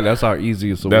I feel like that's our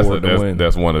easiest award to win.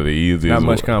 That's one of the easiest. Not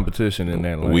much competition in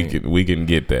that lane. We can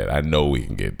get that. I know we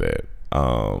can get that.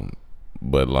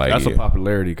 But like that's a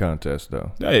popularity contest,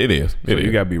 though. Yeah, it is.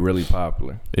 You gotta be really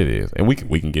popular. It is, and we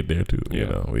can get there too.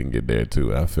 We can get there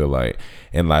too. I feel like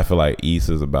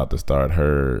Issa's about to start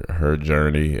her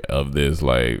journey of this.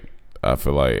 Like, I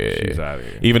feel like she's out of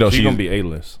here. Even though she's gonna be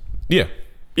A-list. Yeah.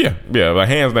 Like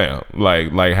hands down.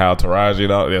 Like how Taraji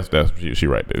and all. That's she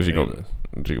right there. She gonna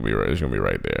be right. She's gonna be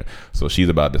right there. So she's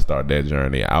about to start that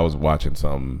journey. I was watching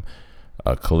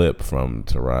a clip from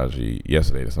Taraji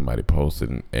yesterday that somebody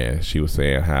posted, and she was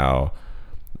saying how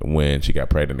when she got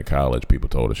pregnant in college, people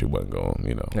told her she wasn't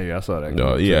going. Yeah, I saw that.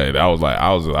 I was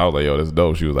like, yo, that's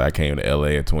dope. She was like, I came to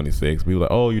LA at 26. People were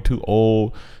like, oh, you're too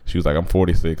old. She was like, I'm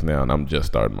 46 now, and I'm just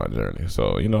starting my journey.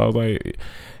 So I was like,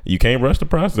 you can't rush the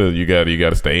process. You got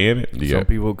to stay in it. Some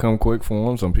people come quick for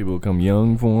them. Some people come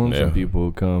young for them. Yeah. Some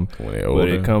people come, but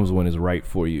it comes when it's right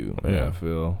for you. Yeah.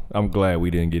 I'm glad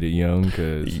we didn't get it young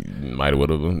because might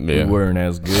would have. We weren't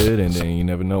as good, and then you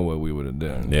never know what we would have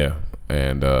done. Yeah.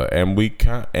 And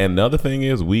the other thing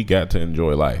is we got to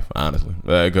enjoy life, honestly,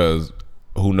 because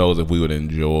who knows if we would have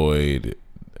enjoyed.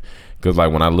 Because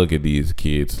like when I look at these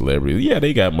kids, celebrities, yeah,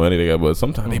 they got money, but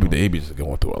sometimes they be just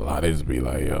going through a lot. They just be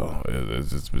like, yo,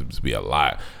 it's just be a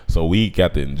lot. So we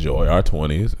got to enjoy our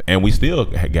 20s, and we still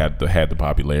had the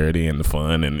popularity and the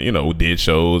fun, and we did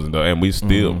shows, and we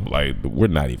still like we're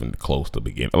not even close to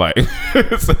beginning. Like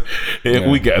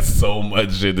we got so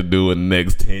much shit to do in the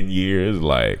next 10 years.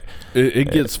 Like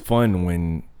it gets fun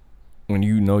when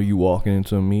you walking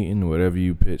into a meeting, whatever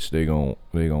you pitch, they gon'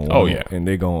 and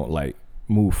they gon' like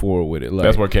move forward with it. Like,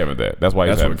 that's where Kevin's at. That's why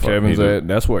he's having fun. Kevin's at.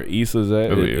 That's where Issa's at.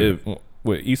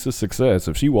 With Issa's success,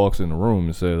 if she walks in the room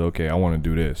and says, okay, I want to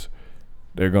do this,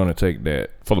 they're going to take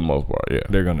that. For the most part, yeah.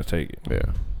 They're going to take it.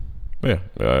 Yeah.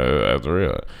 That's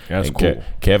real. That's cool.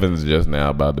 Kevin's just now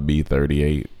about to be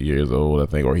 38 years old, I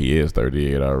think, or he is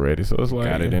 38 already. So it's like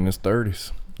got it in his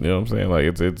 30s. You know what I'm saying? Like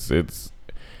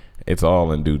it's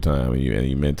all in due time, and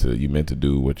you meant to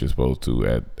do what you're supposed to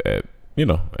at the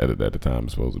time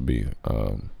it's supposed to be.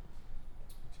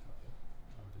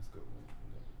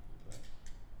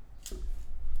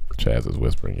 Chaz is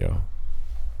whispering, y'all.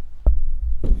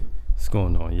 What's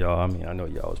going on, y'all? I mean, I know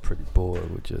y'all was pretty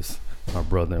bored with just my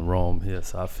brother in Rome here,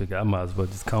 so I figured I might as well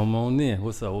just come on in.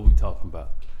 What's up? What we talking about?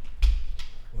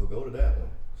 Well, go to that one.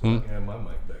 So I can have my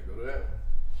mic back. Go to that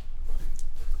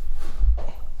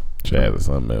one. Chaz is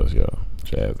something else, y'all.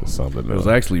 Chaz is something else. It was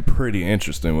actually pretty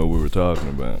interesting what we were talking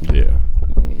about. Yeah.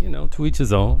 To each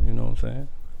his own, you know what I'm saying?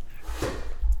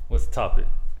 What's the topic?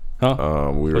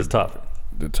 What's the topic?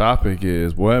 The topic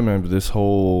is, this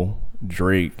whole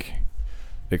Drake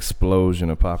explosion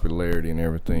of popularity and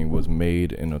everything was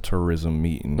made in a tourism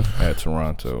meeting at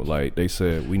Toronto. Like they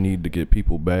said, we need to get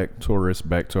people back, tourists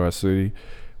back to our city.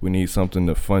 We need something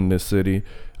to fund this city.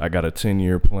 I got a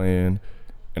 10-year plan,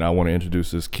 and I want to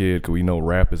introduce this kid because we know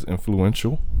rap is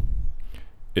influential.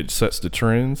 It sets the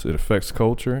trends. It affects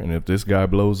culture. And if this guy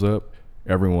blows up,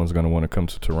 everyone's going to want to come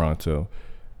to Toronto.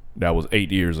 That was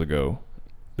 8 years ago.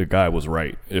 The guy was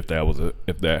right if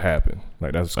that happened.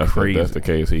 Like, that's crazy. If that's the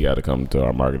case, he got to come to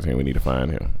our marketing team. We need to find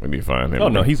him. Oh,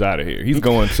 no, he's out of here. He's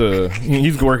going to,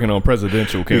 he's working on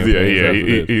presidential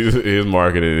campaigns. His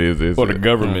marketing is for the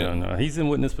government. No, he's in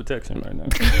witness protection right now.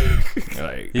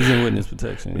 He's in witness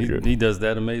protection. He does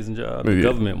that amazing job. The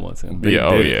government wants him.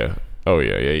 Oh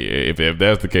yeah. If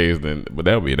that's the case, then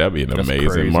that'd be an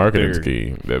amazing marketing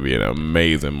scheme. That'd be an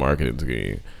amazing marketing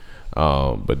scheme.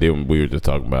 But then we were just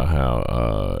talking about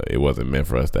how it wasn't meant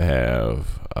for us to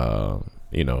have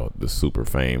the super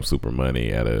fame, super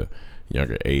money at a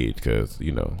younger age, because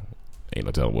ain't no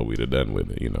telling what we'd have done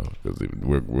with it. Because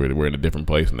we're in a different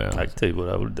place now. I can tell you what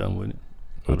I would have done with it.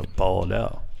 I would have balled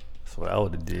out. That's what I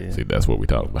would have did. See, that's what we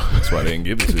talking about. That's why I didn't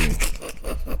give it to you.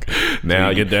 Now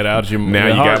you get that out your now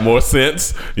you got more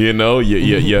sense. Your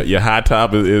high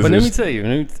top is. But let me tell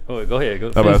you. Go ahead.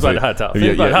 Go finish about the high top.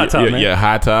 Finish about the high top, man. Yeah,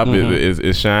 high top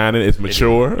is shining. It's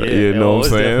mature. You know what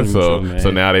I'm saying?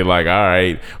 So now they like, all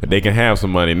right, they can have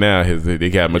some money now. They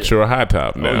got mature high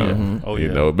top now.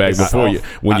 Back before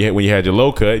when you had your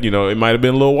low cut, it might have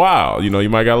been a little wild. You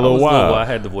might got a little wild. I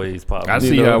had the waves popping. I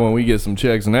see how when we get some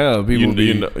checks now, people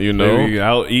be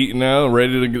out eating out,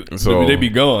 ready to get. So they be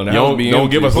gone. Don't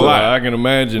give us a lot. I can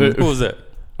imagine. Who was that?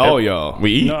 All y'all.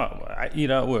 We eat. No, I eat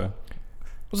out where?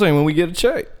 I'm saying when we get a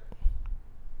check.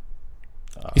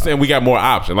 He's saying we got more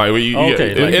options. Like it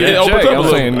opens up.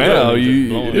 I'm saying now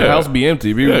the house be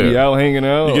empty. People be out hanging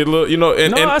out. You get a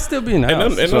little, I still be in the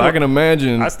house. So I can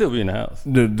imagine. I still be in the house.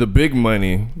 The big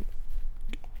money.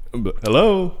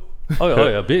 Hello. Oh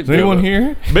yeah, big. Is anyone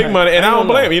here? Big money, and I don't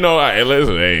blame you.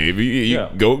 Listen, hey, if you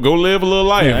go live a little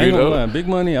life. Yeah, I ain't gonna lie. Big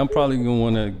money. I'm probably gonna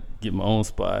want to get my own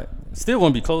spot. Still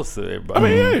want to be close to everybody. I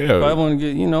mean, But I want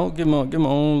to get my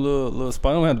own little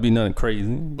spot. I don't have to be nothing crazy.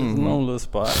 Just my own little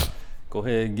spot. Go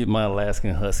ahead and get my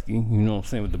Alaskan Husky. You know what I'm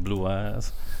saying, with the blue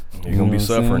eyes. You're gonna be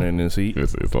suffering in this heat.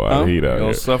 It's a lot of heat out here. You're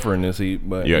gonna suffer in this heat,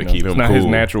 but you gotta keep him it's not cool. his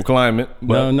natural climate.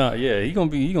 But He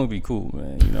gonna be cool,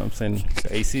 man. You know what I'm saying?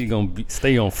 The AC gonna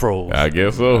stay on froze. I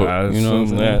guess so. I You know what I'm assume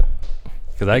saying? that.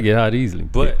 Because I get hot easily.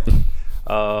 But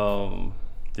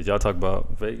did y'all talk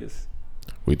about Vegas?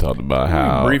 We talked about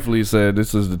how We briefly said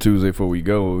this is the Tuesday before we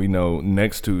go. We know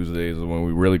next Tuesday is when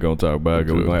we really gonna talk about it.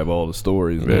 'Cause we're gonna have all the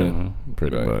stories.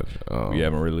 pretty much. We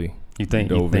haven't really. You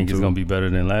think it's gonna be better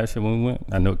than last year when we went?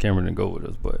 I know Cameron didn't go with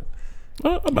us, but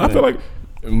I feel like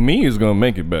me is gonna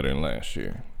make it better than last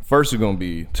year. First, it's gonna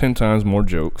be 10 times more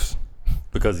jokes.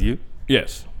 because of you.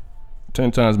 Yes,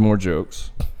 10 times more jokes,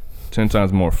 10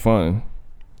 times more fun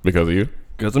because of you.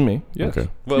 because of me. Yes. Okay.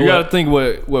 You got to think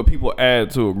what people add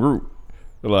to a group.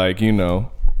 Like,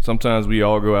 sometimes we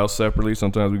all go out separately.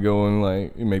 Sometimes we go in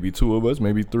like maybe 2 of us,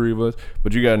 maybe 3 of us.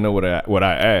 But you got to know what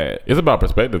I add. It's about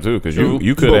perspective too, because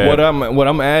you could. But what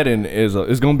I'm adding is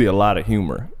it's going to be a lot of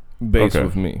humor based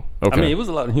with me. Okay. I mean, it was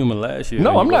a lot of humor last year.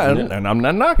 No, I'm not, and I'm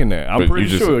not knocking that. I'm But pretty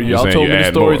sure you're y'all saying told you me the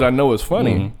add stories more. I know is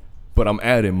funny, but I'm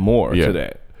adding more to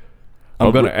that.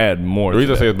 I'm going to add more. The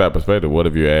reason I to say that. it's about perspective. What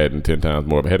if you're adding 10 times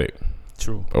more of a headache,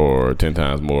 True. or 10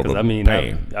 times more of a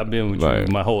pain? I've been with Like-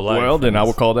 you my whole life. Well, then I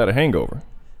would call that a hangover.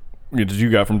 That you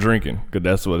got from drinking, because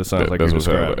that's what it sounds like. That's You what it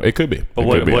sounds described. like. It could be. But It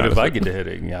what could be, if I honestly. get the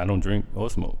headache? Yeah, I don't drink or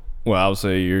smoke. Well, I would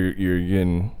say you're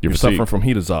You're suffering fatigued. from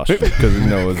heat exhaustion because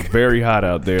it's very hot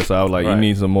out there. So I was like, you Right.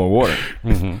 need some more water.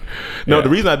 No, the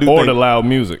reason I do Or think the loud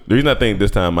music. the reason I think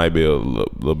this time might be a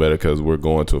little better because we're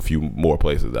going to a few more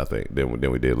places, I think,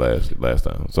 than we did last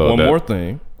time. So One more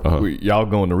thing, Uh-huh. y'all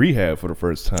going to rehab for the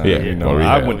first time. Yeah, you yeah, know, or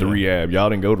I rehab, went to yeah. rehab. Y'all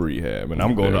didn't go to rehab, and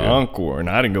I'm going to Yeah. Encore, and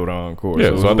I didn't go to Encore.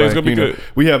 Yeah, so I think it's gonna be you know, good.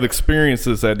 We have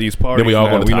experiences at these parties. Then we all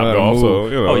now. going to We know Top how Golf. move. So,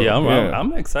 you know, Oh yeah, Yeah.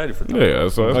 I'm excited for that. yeah.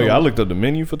 So Oh yeah, I looked up the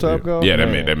menu for Top Golf. Yeah,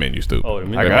 Man. that menu stupid. Oh, I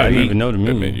I gotta didn't eat. even know the that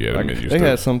menu. menu, yeah, that menu They stupid.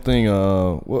 had something.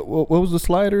 What was the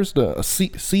sliders? The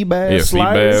sea bass Yeah, sea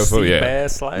sliders. bass. Oh, yeah.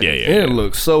 Bass sliders. Yeah. It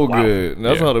looked so good.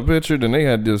 That's Yeah. how the picture. Then they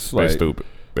had this They like stupid.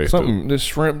 They something. stupid. This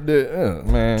shrimp dish,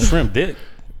 man. Shrimp dick.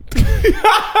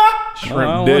 Shrimp I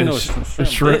don't dish. want no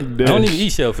Shrimp dick. I don't dish. even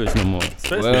eat shellfish no more.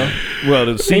 Especially. Well,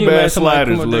 the Can sea you bass imagine somebody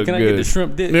sliders come up there, look Can I get the good.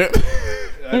 shrimp dick? Yeah.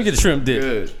 Let me get the shrimp dick.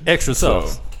 Good. Extra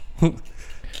sauce.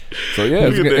 So yeah,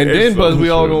 Look at that and then plus we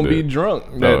all gonna be there. drunk.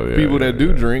 People that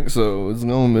do drink, so it's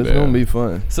gonna be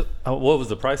fun. So what was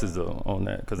the prices though on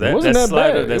that? Because It that wasn't that that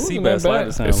slider, bad. It that wasn't Seabass that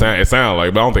slider bad. It sound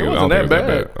like, but I don't think It it's wasn't that that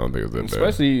bad. bad. I don't think it's that bad.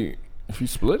 Especially if you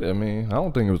split it. I mean, I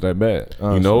don't think it was that bad.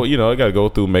 You know, I got to go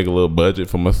through, make a little budget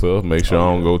for myself, make sure I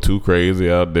don't go too crazy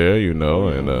out there,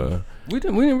 and we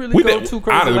didn't really go too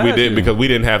crazy. Honestly, we last did year. because we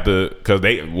didn't have to. Because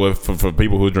they for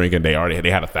people who were drinking, they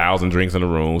had 1,000 drinks in the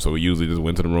room, so we usually just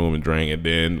went to the room and drank, and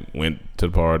then went to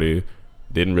the party.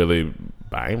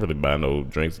 I ain't really buy no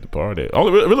drinks at the party.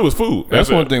 Only really was food. That's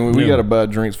one it. thing. We got to buy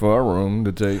drinks for our room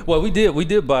to take. Well, we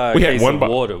did buy a We had case one of bo-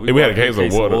 water. we had a bought case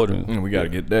of water. And we got to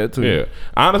get that too. Yeah,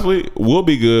 honestly, we'll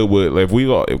be good with like, if we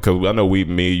because I know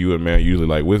me, you, and man usually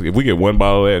like whiskey. If we get one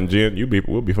bottle of that and gin,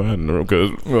 we'll be fine in the room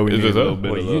because Well, we it's need just a little us.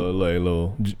 bit of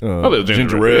little little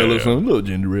ginger ale, ale or yeah. something. A little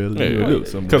ginger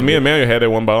ale. Because me and Manuel had that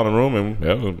one bottle in the room, and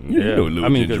that was, Yeah, know, a little I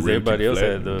mean, ginger because ale everybody else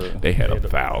flat. had the. they had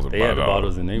 1,000. They had the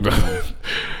bottles in their room.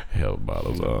 Hell bottles.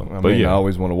 I But mean, yeah, I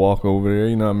always want to walk over there.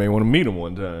 You know, I may want to meet him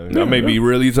one time. I may be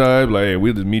really tired. Like, hey,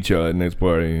 we'll just meet y'all at the next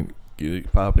party and get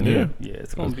it popping Yeah. in. Yeah,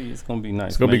 it's gonna be nice.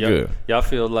 It's gonna be y'all, good. Y'all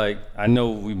feel like I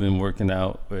know we've been working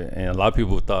out, and a lot of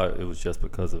people thought it was just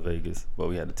because of Vegas, but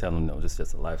we had to tell them no, this is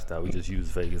just a lifestyle. We just use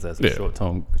Vegas as a Yeah.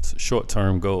 short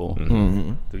term goal.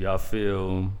 Mm-hmm. Do y'all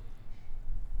feel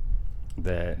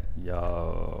that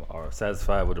y'all are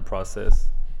satisfied with the process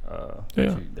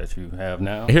Yeah. that you have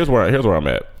now? here's where I'm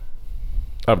at.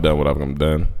 I've done what I've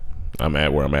done. I'm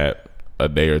at where I'm at. A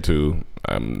day or two,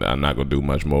 I'm not gonna do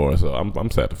much more, so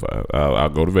I'm satisfied. I'll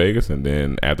go to Vegas, and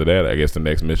then after that, I guess the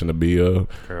next mission will be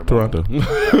Toronto.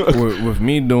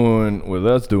 with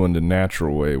us doing the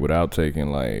natural way without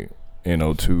taking like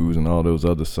NO2s and all those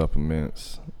other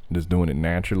supplements, just doing it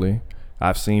naturally,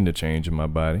 I've seen the change in my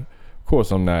body. Of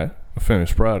course, I'm not a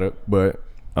finished product, but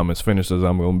I'm as finished as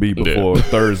I'm gonna be before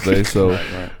Thursday. So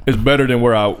it's better than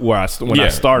when I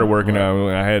started working out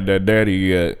when I had that daddy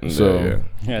gut. So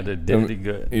Yeah, the deadly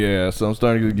good. yeah, so I'm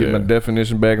starting to get my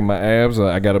definition back in my abs.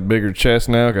 I got a bigger chest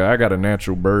now. 'Cause I got a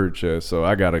natural bird chest, so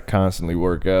I got to constantly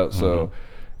work out. So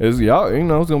it's y'all,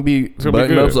 it's gonna be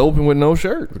button ups open with no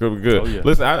shirt. It's gonna be good. Oh, yeah.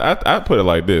 Listen, I put it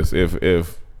like this: if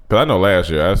because I know last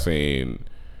year I seen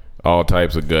all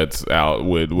types of guts out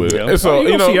with Yeah. and so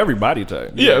you don't see everybody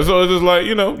type. Yeah, so it's just like,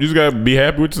 you just gotta be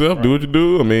happy with yourself, do what you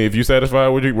do. I mean, if you're satisfied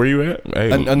with where you at, hey,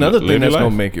 Another live thing your that's gonna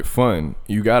life. make it fun,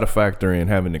 you got to factor in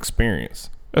having experience.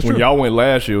 That's when true. y'all went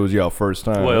last year, it was y'all first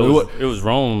time. Well, it was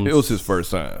Rome. It was his first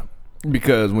time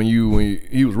because when he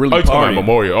was really Oh, you talking about partying.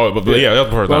 Memorial? Oh, but yeah, that's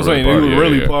the first But time. I'm saying he was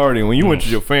really partying. When you went to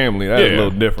your family, that was a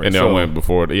little different. And then So, I went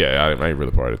before. I ain't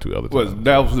really partied 2 other times.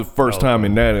 that was the first time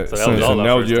in that So that was sense. all And our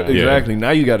that was first your, time. exactly.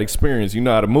 Now you got experience. You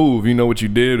know how to move. You know what you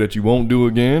did that you won't do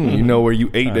again. And you know where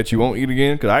you ate that you won't eat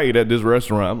again. Because I ate at this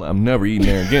restaurant. I'm never eating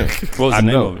there again. What was the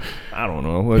name know. of it? I don't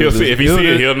know. He'll see if he see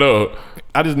it, he'll know.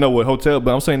 I just know what hotel,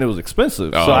 but I'm saying it was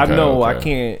expensive. Oh, so I okay, know okay. I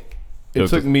can't. It It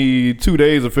was took just- me 2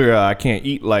 days to figure out I can't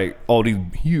eat like all these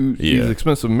huge, these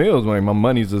expensive meals. Like my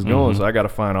money's just going, so I got to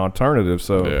find alternatives.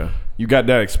 So Yeah. you got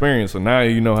that experience, so now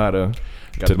you know how to.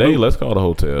 got to Today, move. let's call the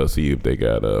hotel, see if they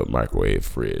got a microwave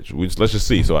fridge. Let's just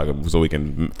see so we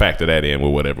can factor that in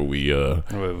with whatever we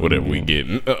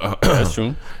get. That's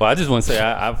true. Well, I just want to say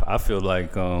I feel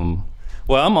like I'm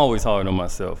always hard on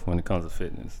myself when it comes to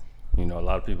fitness. A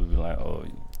lot of people be like, oh.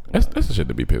 That's the shit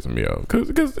that be pissing me off. Cause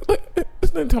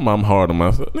it's not talking about I'm hard on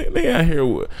myself. They out here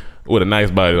with a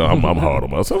nice body. I'm hard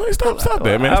on myself. Like, stop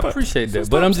that, man. I Stop. appreciate that,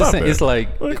 Stop- but I'm just stop saying that. it's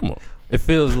like come on. it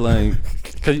feels like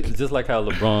cause just like how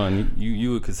LeBron,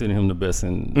 you would consider him the best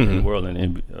in the world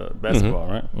in basketball,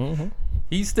 right? Mm-hmm.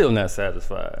 He's still not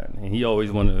satisfied, and he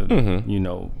always want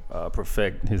to,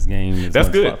 perfect his game. As That's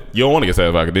much good. as possible. You don't want to get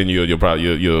satisfied. 'Cause then you'll probably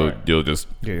you'll just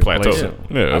plateau. plateau.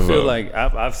 Yeah, I so- feel like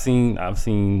I've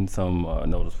seen some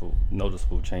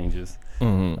noticeable changes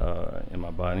in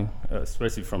my body,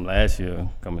 especially from last year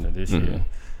coming to this year.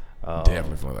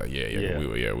 definitely feel like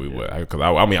we were because I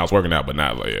was working out, but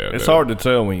not like It's hard to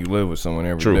tell when you live with someone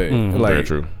every True. day. Like, Very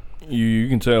true. You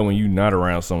can tell when you're not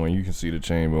around someone, you can see the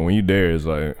change. But when you're there, it's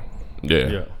like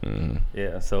Yeah.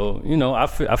 Yeah. So I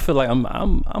feel like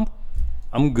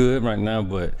I'm good right now,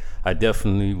 but I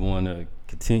definitely want to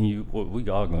continue. Well, we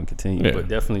all going to continue, Yeah. but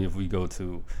definitely if we go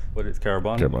to what is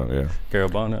Carabana?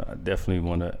 Carabana, I definitely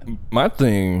want to. my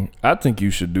thing. I think you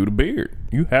should do the beard.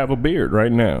 You have a beard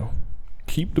right now.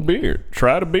 Keep the beard.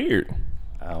 Try the beard.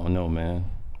 I don't know, man.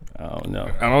 I don't know.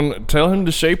 I don't tell him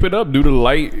to shape it up. Do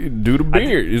the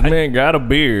beard. This man got a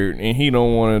beard and he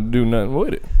don't want to do nothing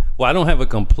with it. Well, I don't have a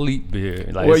complete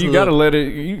beard. Like, Well, it's you a gotta little- let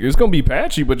it. It's gonna be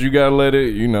patchy, but you gotta let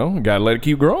it. Gotta let it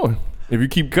keep growing. If you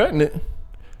keep cutting it,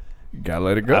 you gotta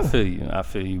let it go. I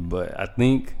feel you, but I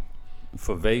think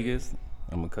for Vegas,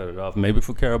 I'm gonna cut it off. Maybe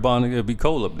for Carabana, it'll be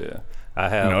cold up there. I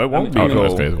have. No, it won't be Oh, no,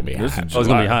 cold. it's gonna be This hot. is Oh, it's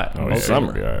gonna be July. hot. Oh, Okay. yeah,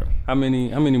 summer. yeah. How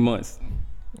many months?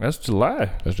 That's July.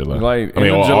 That's July. Like I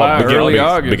mean, end of July, early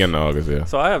August. beginning of August. Yeah.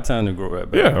 So I have time to grow right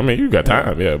back. Yeah, I mean, you got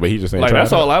time. Yeah, but he just ain't Like trying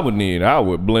that's to- all I would need. I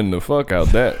would blend the fuck out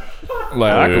that.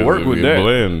 Like I could work with that.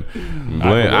 Blend.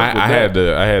 I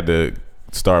had to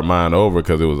start mine over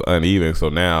because it was uneven. So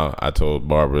now I told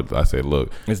Barbara, I said,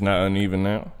 look, It's not uneven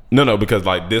now. no, because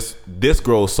like this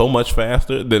grows so much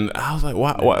faster. Then I was like,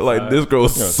 why? Like this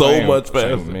grows so same- much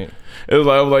same with faster. me. It was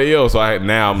like I was like, yo. So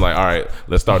I'm like, all right,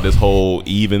 let's start this whole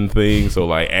even thing. So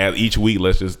like, as each week,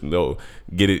 let's just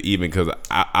get it even because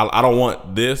I don't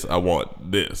want this. I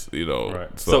want this. Right.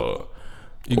 So So,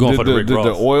 You going for the Rick did Ross?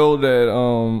 the oil that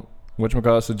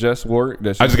whatchamacallit suggests work?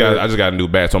 That I just got a new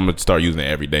batch, so I'm gonna start using it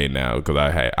every day now because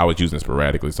I was using it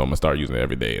sporadically, so I'm gonna start using it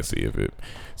every day and see if it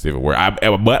works.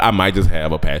 But I might just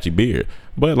have a patchy beard.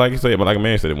 But like you said, like a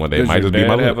man said, one day it Does might your just be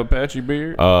my dad have lip. a patchy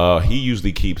beard? He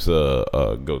usually keeps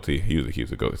a goatee. He usually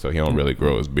keeps a goatee, so he don't really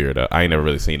grow his beard up. I ain't never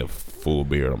really seen a full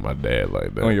beard on my dad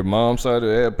like that. On your mom's side,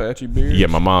 they have patchy beards? Yeah,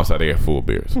 my mom's side they got full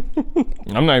beards.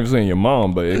 I'm not even saying your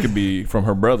mom, but it could be from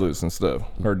her brothers and stuff.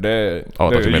 Her dad. Oh,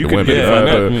 I thought you meant the women. could- I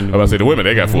was about to say the women,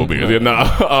 they got full beards. Yeah, no.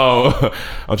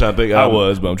 I'm trying to think. I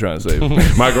was, but I'm trying to say.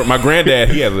 My granddad,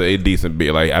 he has a decent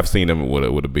beard. Like I've seen him with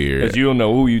a beard. Because you don't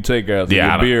know who you take out Yeah, I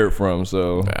your don't- beard from, so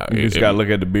you just got to look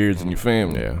at the beards in your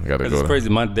family. Yeah, gotta It's go. crazy.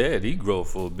 My dad, he grow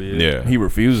full beard. Yeah, He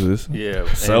refuses. Yeah. and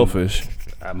Selfish.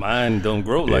 Mine don't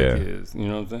grow like Yeah. his. You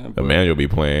know what I'm saying? But Emmanuel be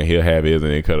playing. He'll have his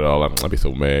and then cut it all. I'd be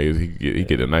so mad. He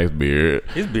get a nice beard.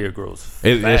 his beard grows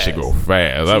That shit fast. go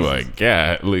fast. I'm like,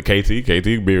 God, look,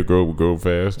 KT beard grow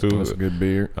fast too. That's a good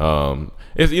beard.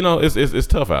 It's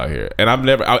tough out here, and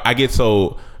I get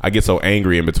so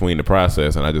angry in between the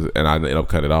process, and I end up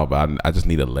cutting it off. But I just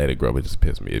need to let it grow. It just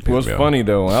pisses me. What's me off. funny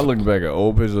though, when I look back at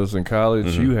old pictures in college,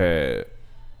 Mm-hmm. you had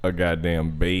a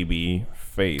goddamn baby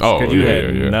face. Oh, 'Cause you yeah,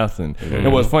 had yeah. nothing.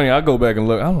 And what's funny, I go back and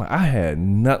look. I'm like, I had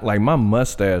not like my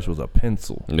mustache was a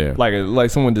pencil. Yeah. like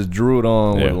someone just drew it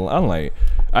on. Yeah. I'm like,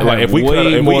 I Like had if we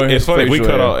way cut, more it's funny if we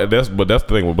facial cut hair. all. That's the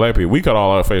thing with black people. We cut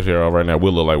all our facial hair off right now.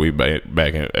 We'll look like we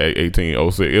back in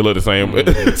 1806. It look the same.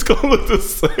 It's gonna look the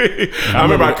same. I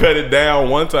remember I cut it down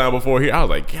one time before here. I was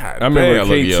like, God, I remember damn,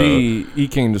 look young. KT, he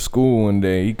came to school one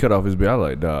day, he cut off his beard. I was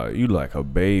like, dog, you like a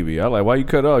baby. I like, why you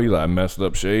cut it off? You like, I messed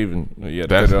up shaving. You had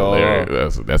to That's cut it all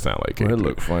hilarious. off. That sound like KT. Well, it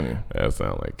looked funny. That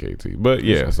sound like KT. But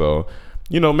yeah, so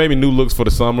maybe new looks for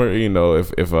the summer.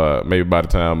 If maybe by the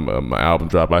time my album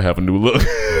drop, I have a new look.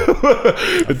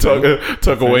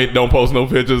 Tuck away, don't post no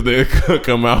pictures. Then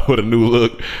come out with a new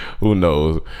look. Who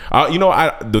knows?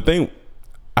 The thing.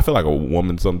 I feel like a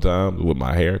woman sometimes with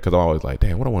my hair because I'm always like,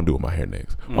 damn, what do I want to do with my hair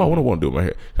next? Oh, what do I want to do with my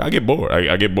hair? I get bored.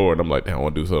 I get bored. And I'm like, damn, I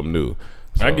want to do something new.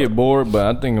 So, I get bored,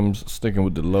 but I think I'm sticking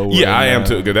with the low. yeah, I am now.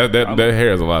 too. Because that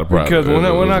hair is a lot of problems. Because when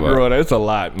I It's grow it, it's a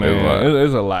lot, man.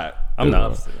 It's a lot. I'm Yeah.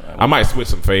 not. I might switch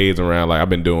some fades around. Like I've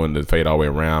been doing the fade all the way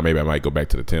around. Maybe I might go back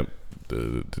to the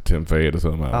temp fade or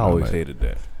something. I always hated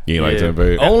that. You ain't like Yeah. temp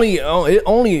fade?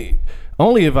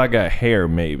 Only if I got hair,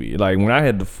 maybe. Like when I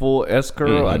had the full S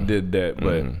curl, I did that.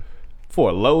 But for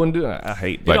a low and I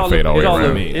hate Like that. fade all the way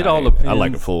around. It all I depends.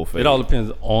 like the full fade. It all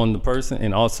depends on the person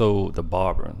and also the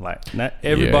barber. Like not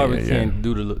every Yeah, barber yeah, can yeah.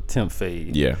 do the little temp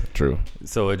fade. Yeah, true.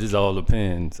 So it just all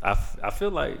depends. I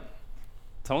feel like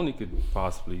Tony could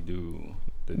possibly do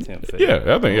the temp fade.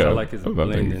 Yeah, I think, yeah. I like his I think he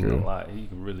blending could. a lot. He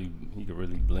can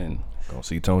really blend. Gonna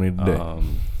see Tony today.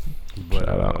 But Shout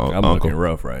out, I'm Uncle. looking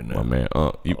rough right My now. man,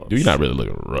 you're not really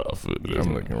looking rough.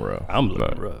 I'm looking rough. I'm looking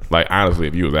like, rough. like honestly,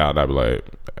 if you was out, I'd be like,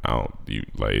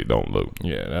 don't look.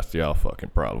 Yeah, that's y'all fucking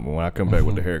problem. When I come back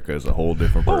with the haircut, it's a whole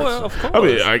different person. Well, of course. I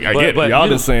mean, I get it. Y'all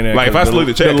you just saying that. Like, if 'cause I salute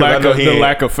the check, 'cause I lack know of he the ain't-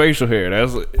 lack of facial hair.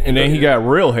 And then he got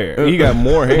real hair. He got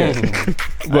more hair.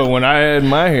 But when I had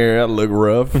my hair, I look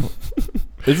rough.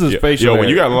 This is facial Yo, hair. when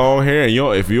you got long hair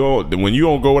and when you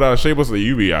don't go without a shape, so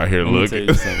you be out here Let me tell looking.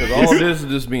 you something. all this is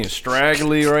just being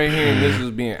straggly right here, and this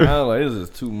is being out. Like, this is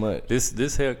too much.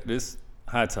 This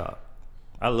high top,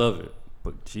 I love it.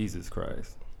 But Jesus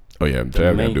Christ, Oh yeah, the Chaz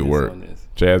gotta do maintenance work. on this.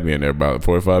 Chaz be in there about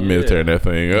 45 minutes Yeah. tearing that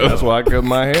thing up. That's why I cut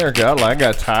my hair. Cause I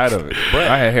got tired of it.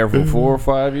 I had hair for 4 or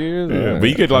 5 years. Yeah, but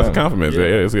you get lots of compliments. Yeah,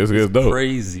 it's dope.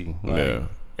 Crazy. Like,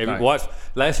 Yeah. Watch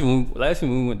last year when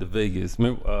we went to Vegas.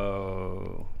 Remember,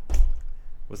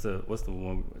 what's the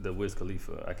one, the Wiz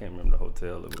Khalifa? I can't remember the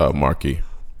hotel. It was. Marquee.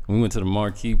 We went to the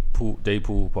Marquee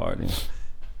pool party.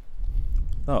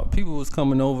 Oh, people was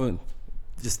coming over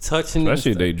just touching.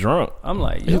 Especially it. if they drunk. I'm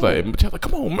like, He's yo, like,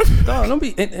 come on, man. dog, don't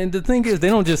be. And the thing is, they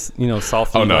don't just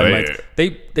soften. Oh, no,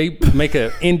 they make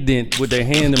an indent with their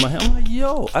hand in my hand. I'm like,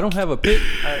 yo, I don't have a pick.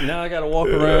 Now I gotta walk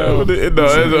around. No, it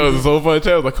was so funny.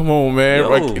 I was like, come on, man.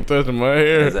 Yo. I keep touching my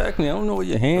hair. Exactly. I don't know where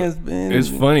your hands been. It's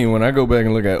funny when I go back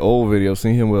and look at old videos,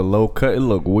 seeing him with a low cut, it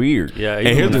look weird. Yeah. And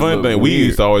here's the funny thing: we weird.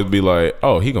 used to always be like,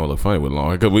 "Oh, he gonna look funny with long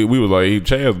hair," because we was like,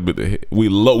 Chaz, but we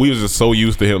was just so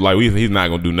used to him, like he's not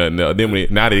gonna do nothing else. Then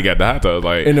now that he got the hot tub,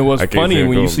 like, And it was I can't funny him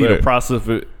when you going see back. the process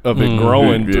of it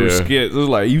growing through yeah. skits. It was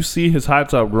like you see his high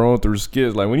top growing through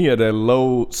skits. Like when he had that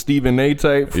low Stephen A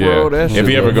type fro, that shit If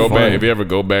you ever look go funny. back, if you ever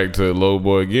go back to Low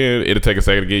Boy again, it'll take a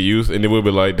second to get used, and then we'll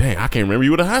be like, "Dang, I can't remember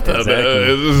you with a hot tub."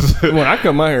 when I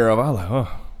cut my hair off, I was like,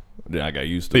 oh. Then I got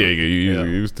used to Yeah, it. you get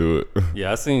used to it.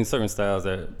 Yeah, I seen certain styles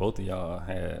that both of y'all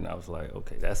had, and I was like,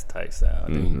 okay, that's a tight style.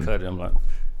 Then Mm-hmm. you cut it, I'm like,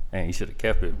 man, you should have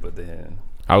kept it. But then,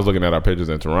 I was looking at our pictures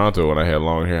in Toronto when I had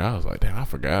long hair. I was like, damn, I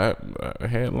forgot I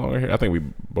had long hair. I think we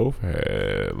both had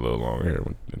a little long hair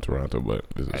in Toronto, but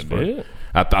this is funny. did?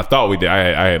 I thought we did.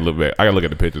 I had look back. I gotta look at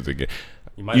the pictures again.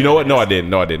 might You know what? have No, I asked- didn't.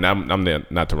 No, I didn't. I'm there,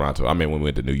 not Toronto. I mean, when we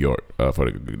went to New York for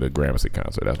the Gramercy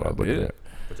concert. That's what I was looking did? at.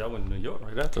 but y'all went to New York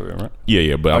right after it, right?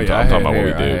 Yeah, but I'm yeah, I talking had about what we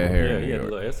hair. I had did. hair. Yeah, in he had New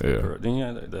the little S Yeah. curl. Didn't you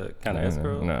have the kind of S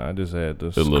curl? Nah, I just had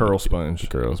this The little- curl sponge.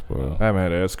 Curl spot. I haven't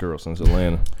had an S curl since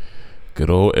Atlanta. Good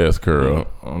old S curl.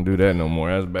 I don't do that no more.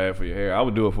 That's bad for your hair. I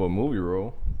would do it for a movie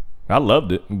role. I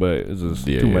loved it, but it's just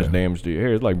Yeah, too yeah. much damage to your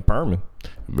hair. It's like permanent.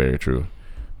 Very true.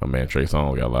 My man Trey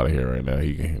Songz got a lot of hair right now.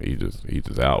 He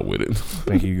just out with it. I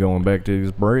think he's going back to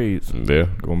his braids. Yeah.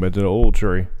 Going back to the old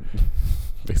Trey.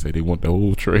 They say they want the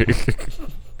whole Trey.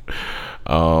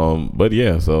 But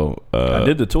yeah, so I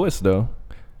did the twist though.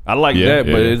 I like Yeah, that,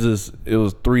 but yeah. it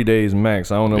was 3 days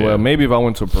max. I don't know. Yeah. Well, maybe if I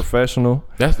went to a professional,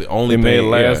 that's the only it thing. may have yeah.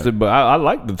 lasted. But I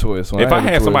like the twist. When If I the had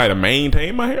twist. somebody to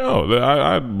maintain my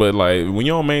hair, but like when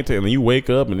you don't maintain, and you wake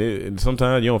up and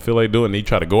sometimes you don't feel like doing it, and you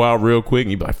try to go out real quick,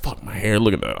 and you be like, "Fuck my hair,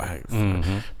 look at that!" Like,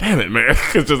 damn it, man!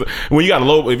 It's just when you got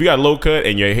if you got a low cut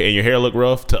and your hair look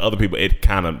rough to other people, it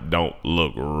kind of don't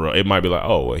look rough. It might be like,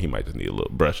 oh, well, he might just need a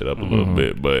little brush it up a little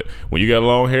bit. But when you got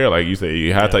long hair, like you say,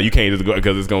 you have to, you can't just go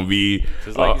because it's gonna be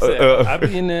Just like you said, I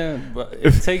be in there, but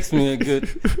it takes me a good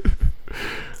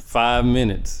 5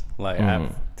 minutes, like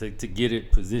to get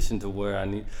it positioned to where I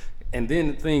need. And then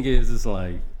the thing is, it's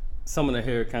like some of the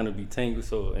hair kind of be tangled,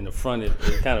 so in the front it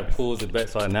kind of pulls it back.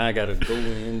 So now I gotta go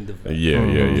in the back. Yeah.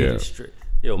 get it straight.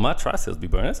 Yo, my triceps be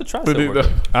burning. That's a tricep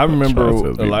workout. I remember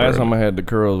Triceps the be last burning. time I had the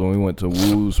curls when we went to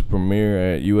Woo's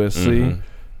premiere at USC.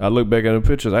 I look back at the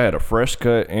pictures. I had a fresh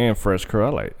cut and fresh curl. I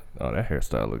like, oh, that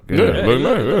hairstyle look good. Yeah. Look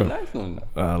nice, it look yeah. nice on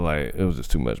you. Like it was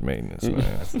just too much maintenance, man.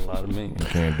 That's a lot of meat.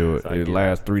 Can't do it. So I It get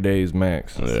lasts 3 days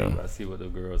max. Yeah. I see what the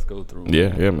girls go through. Yeah,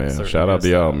 man. Certain Shout out to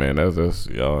y'all, hairstyle. man. That's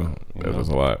y'all. That's just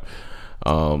a lot.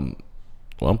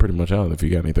 Well, I'm pretty much out. If you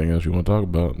got anything else you want to talk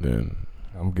about, then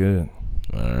I'm good.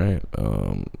 all right.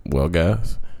 Well,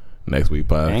 guys, next week And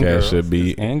podcast girls, should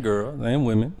be and girls and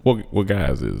women. what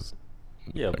guys is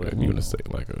Yeah, like but a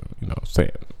unisex, like saying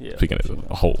Yeah, speaking as but,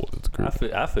 a whole, it's a I group.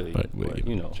 feel you, But, but,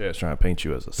 you know. Chad's trying to paint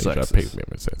you as a They try to sexist. paint me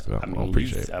as sex. I I don't mean,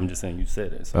 appreciate it. I'm just saying you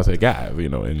said it. So, I say guys, and you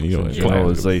know, in class,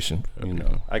 Generalization. you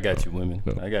know, I got you, women.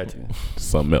 I got you.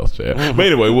 something else, Chad. But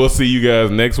anyway, we'll see you guys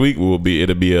next week.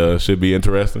 Should be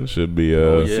interesting. Should be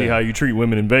yeah. See how you treat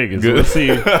women in Vegas. Good. Let's see.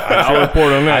 I'll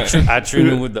report on that. I treat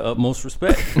them with the utmost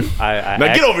respect. I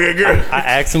Now get over here, girl. I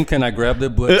asked them, can I grab their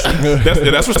butt?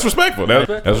 That's respectful.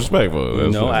 That's respectful. You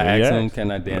know, I asked yeah. them,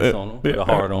 can I dance on them with a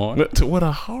hard on? What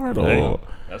a hard on.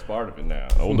 That's part of it now.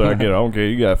 The older I get, I don't care.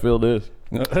 You gotta feel this.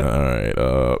 All right.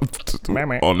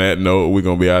 On that note, we're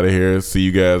gonna be out of here. See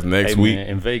you guys next Hey week. man,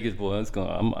 in Vegas, boy,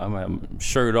 I'm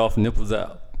shirt off, nipples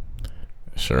out.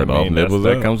 Shirt off, nipples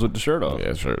that out. comes with the shirt off.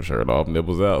 Yeah, shirt off,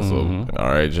 nipples out. So, all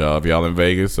right, y'all. If y'all in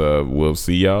Vegas, we'll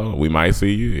see y'all. We might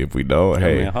see you. If we don't,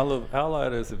 Hey hey, man, holla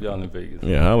at us if y'all in Vegas.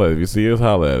 yeah, holla. If you see us,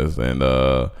 holla at us. And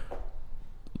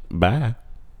bye.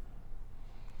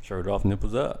 Shirt off,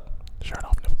 nipples out. Shirt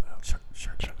off, nipples out.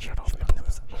 Shirt off,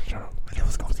 nipples out.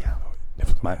 Nipples gonna be out.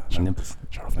 My nipples.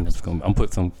 I'm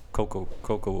putting some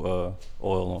cocoa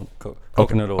oil on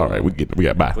coconut oil. All right, we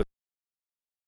got bye.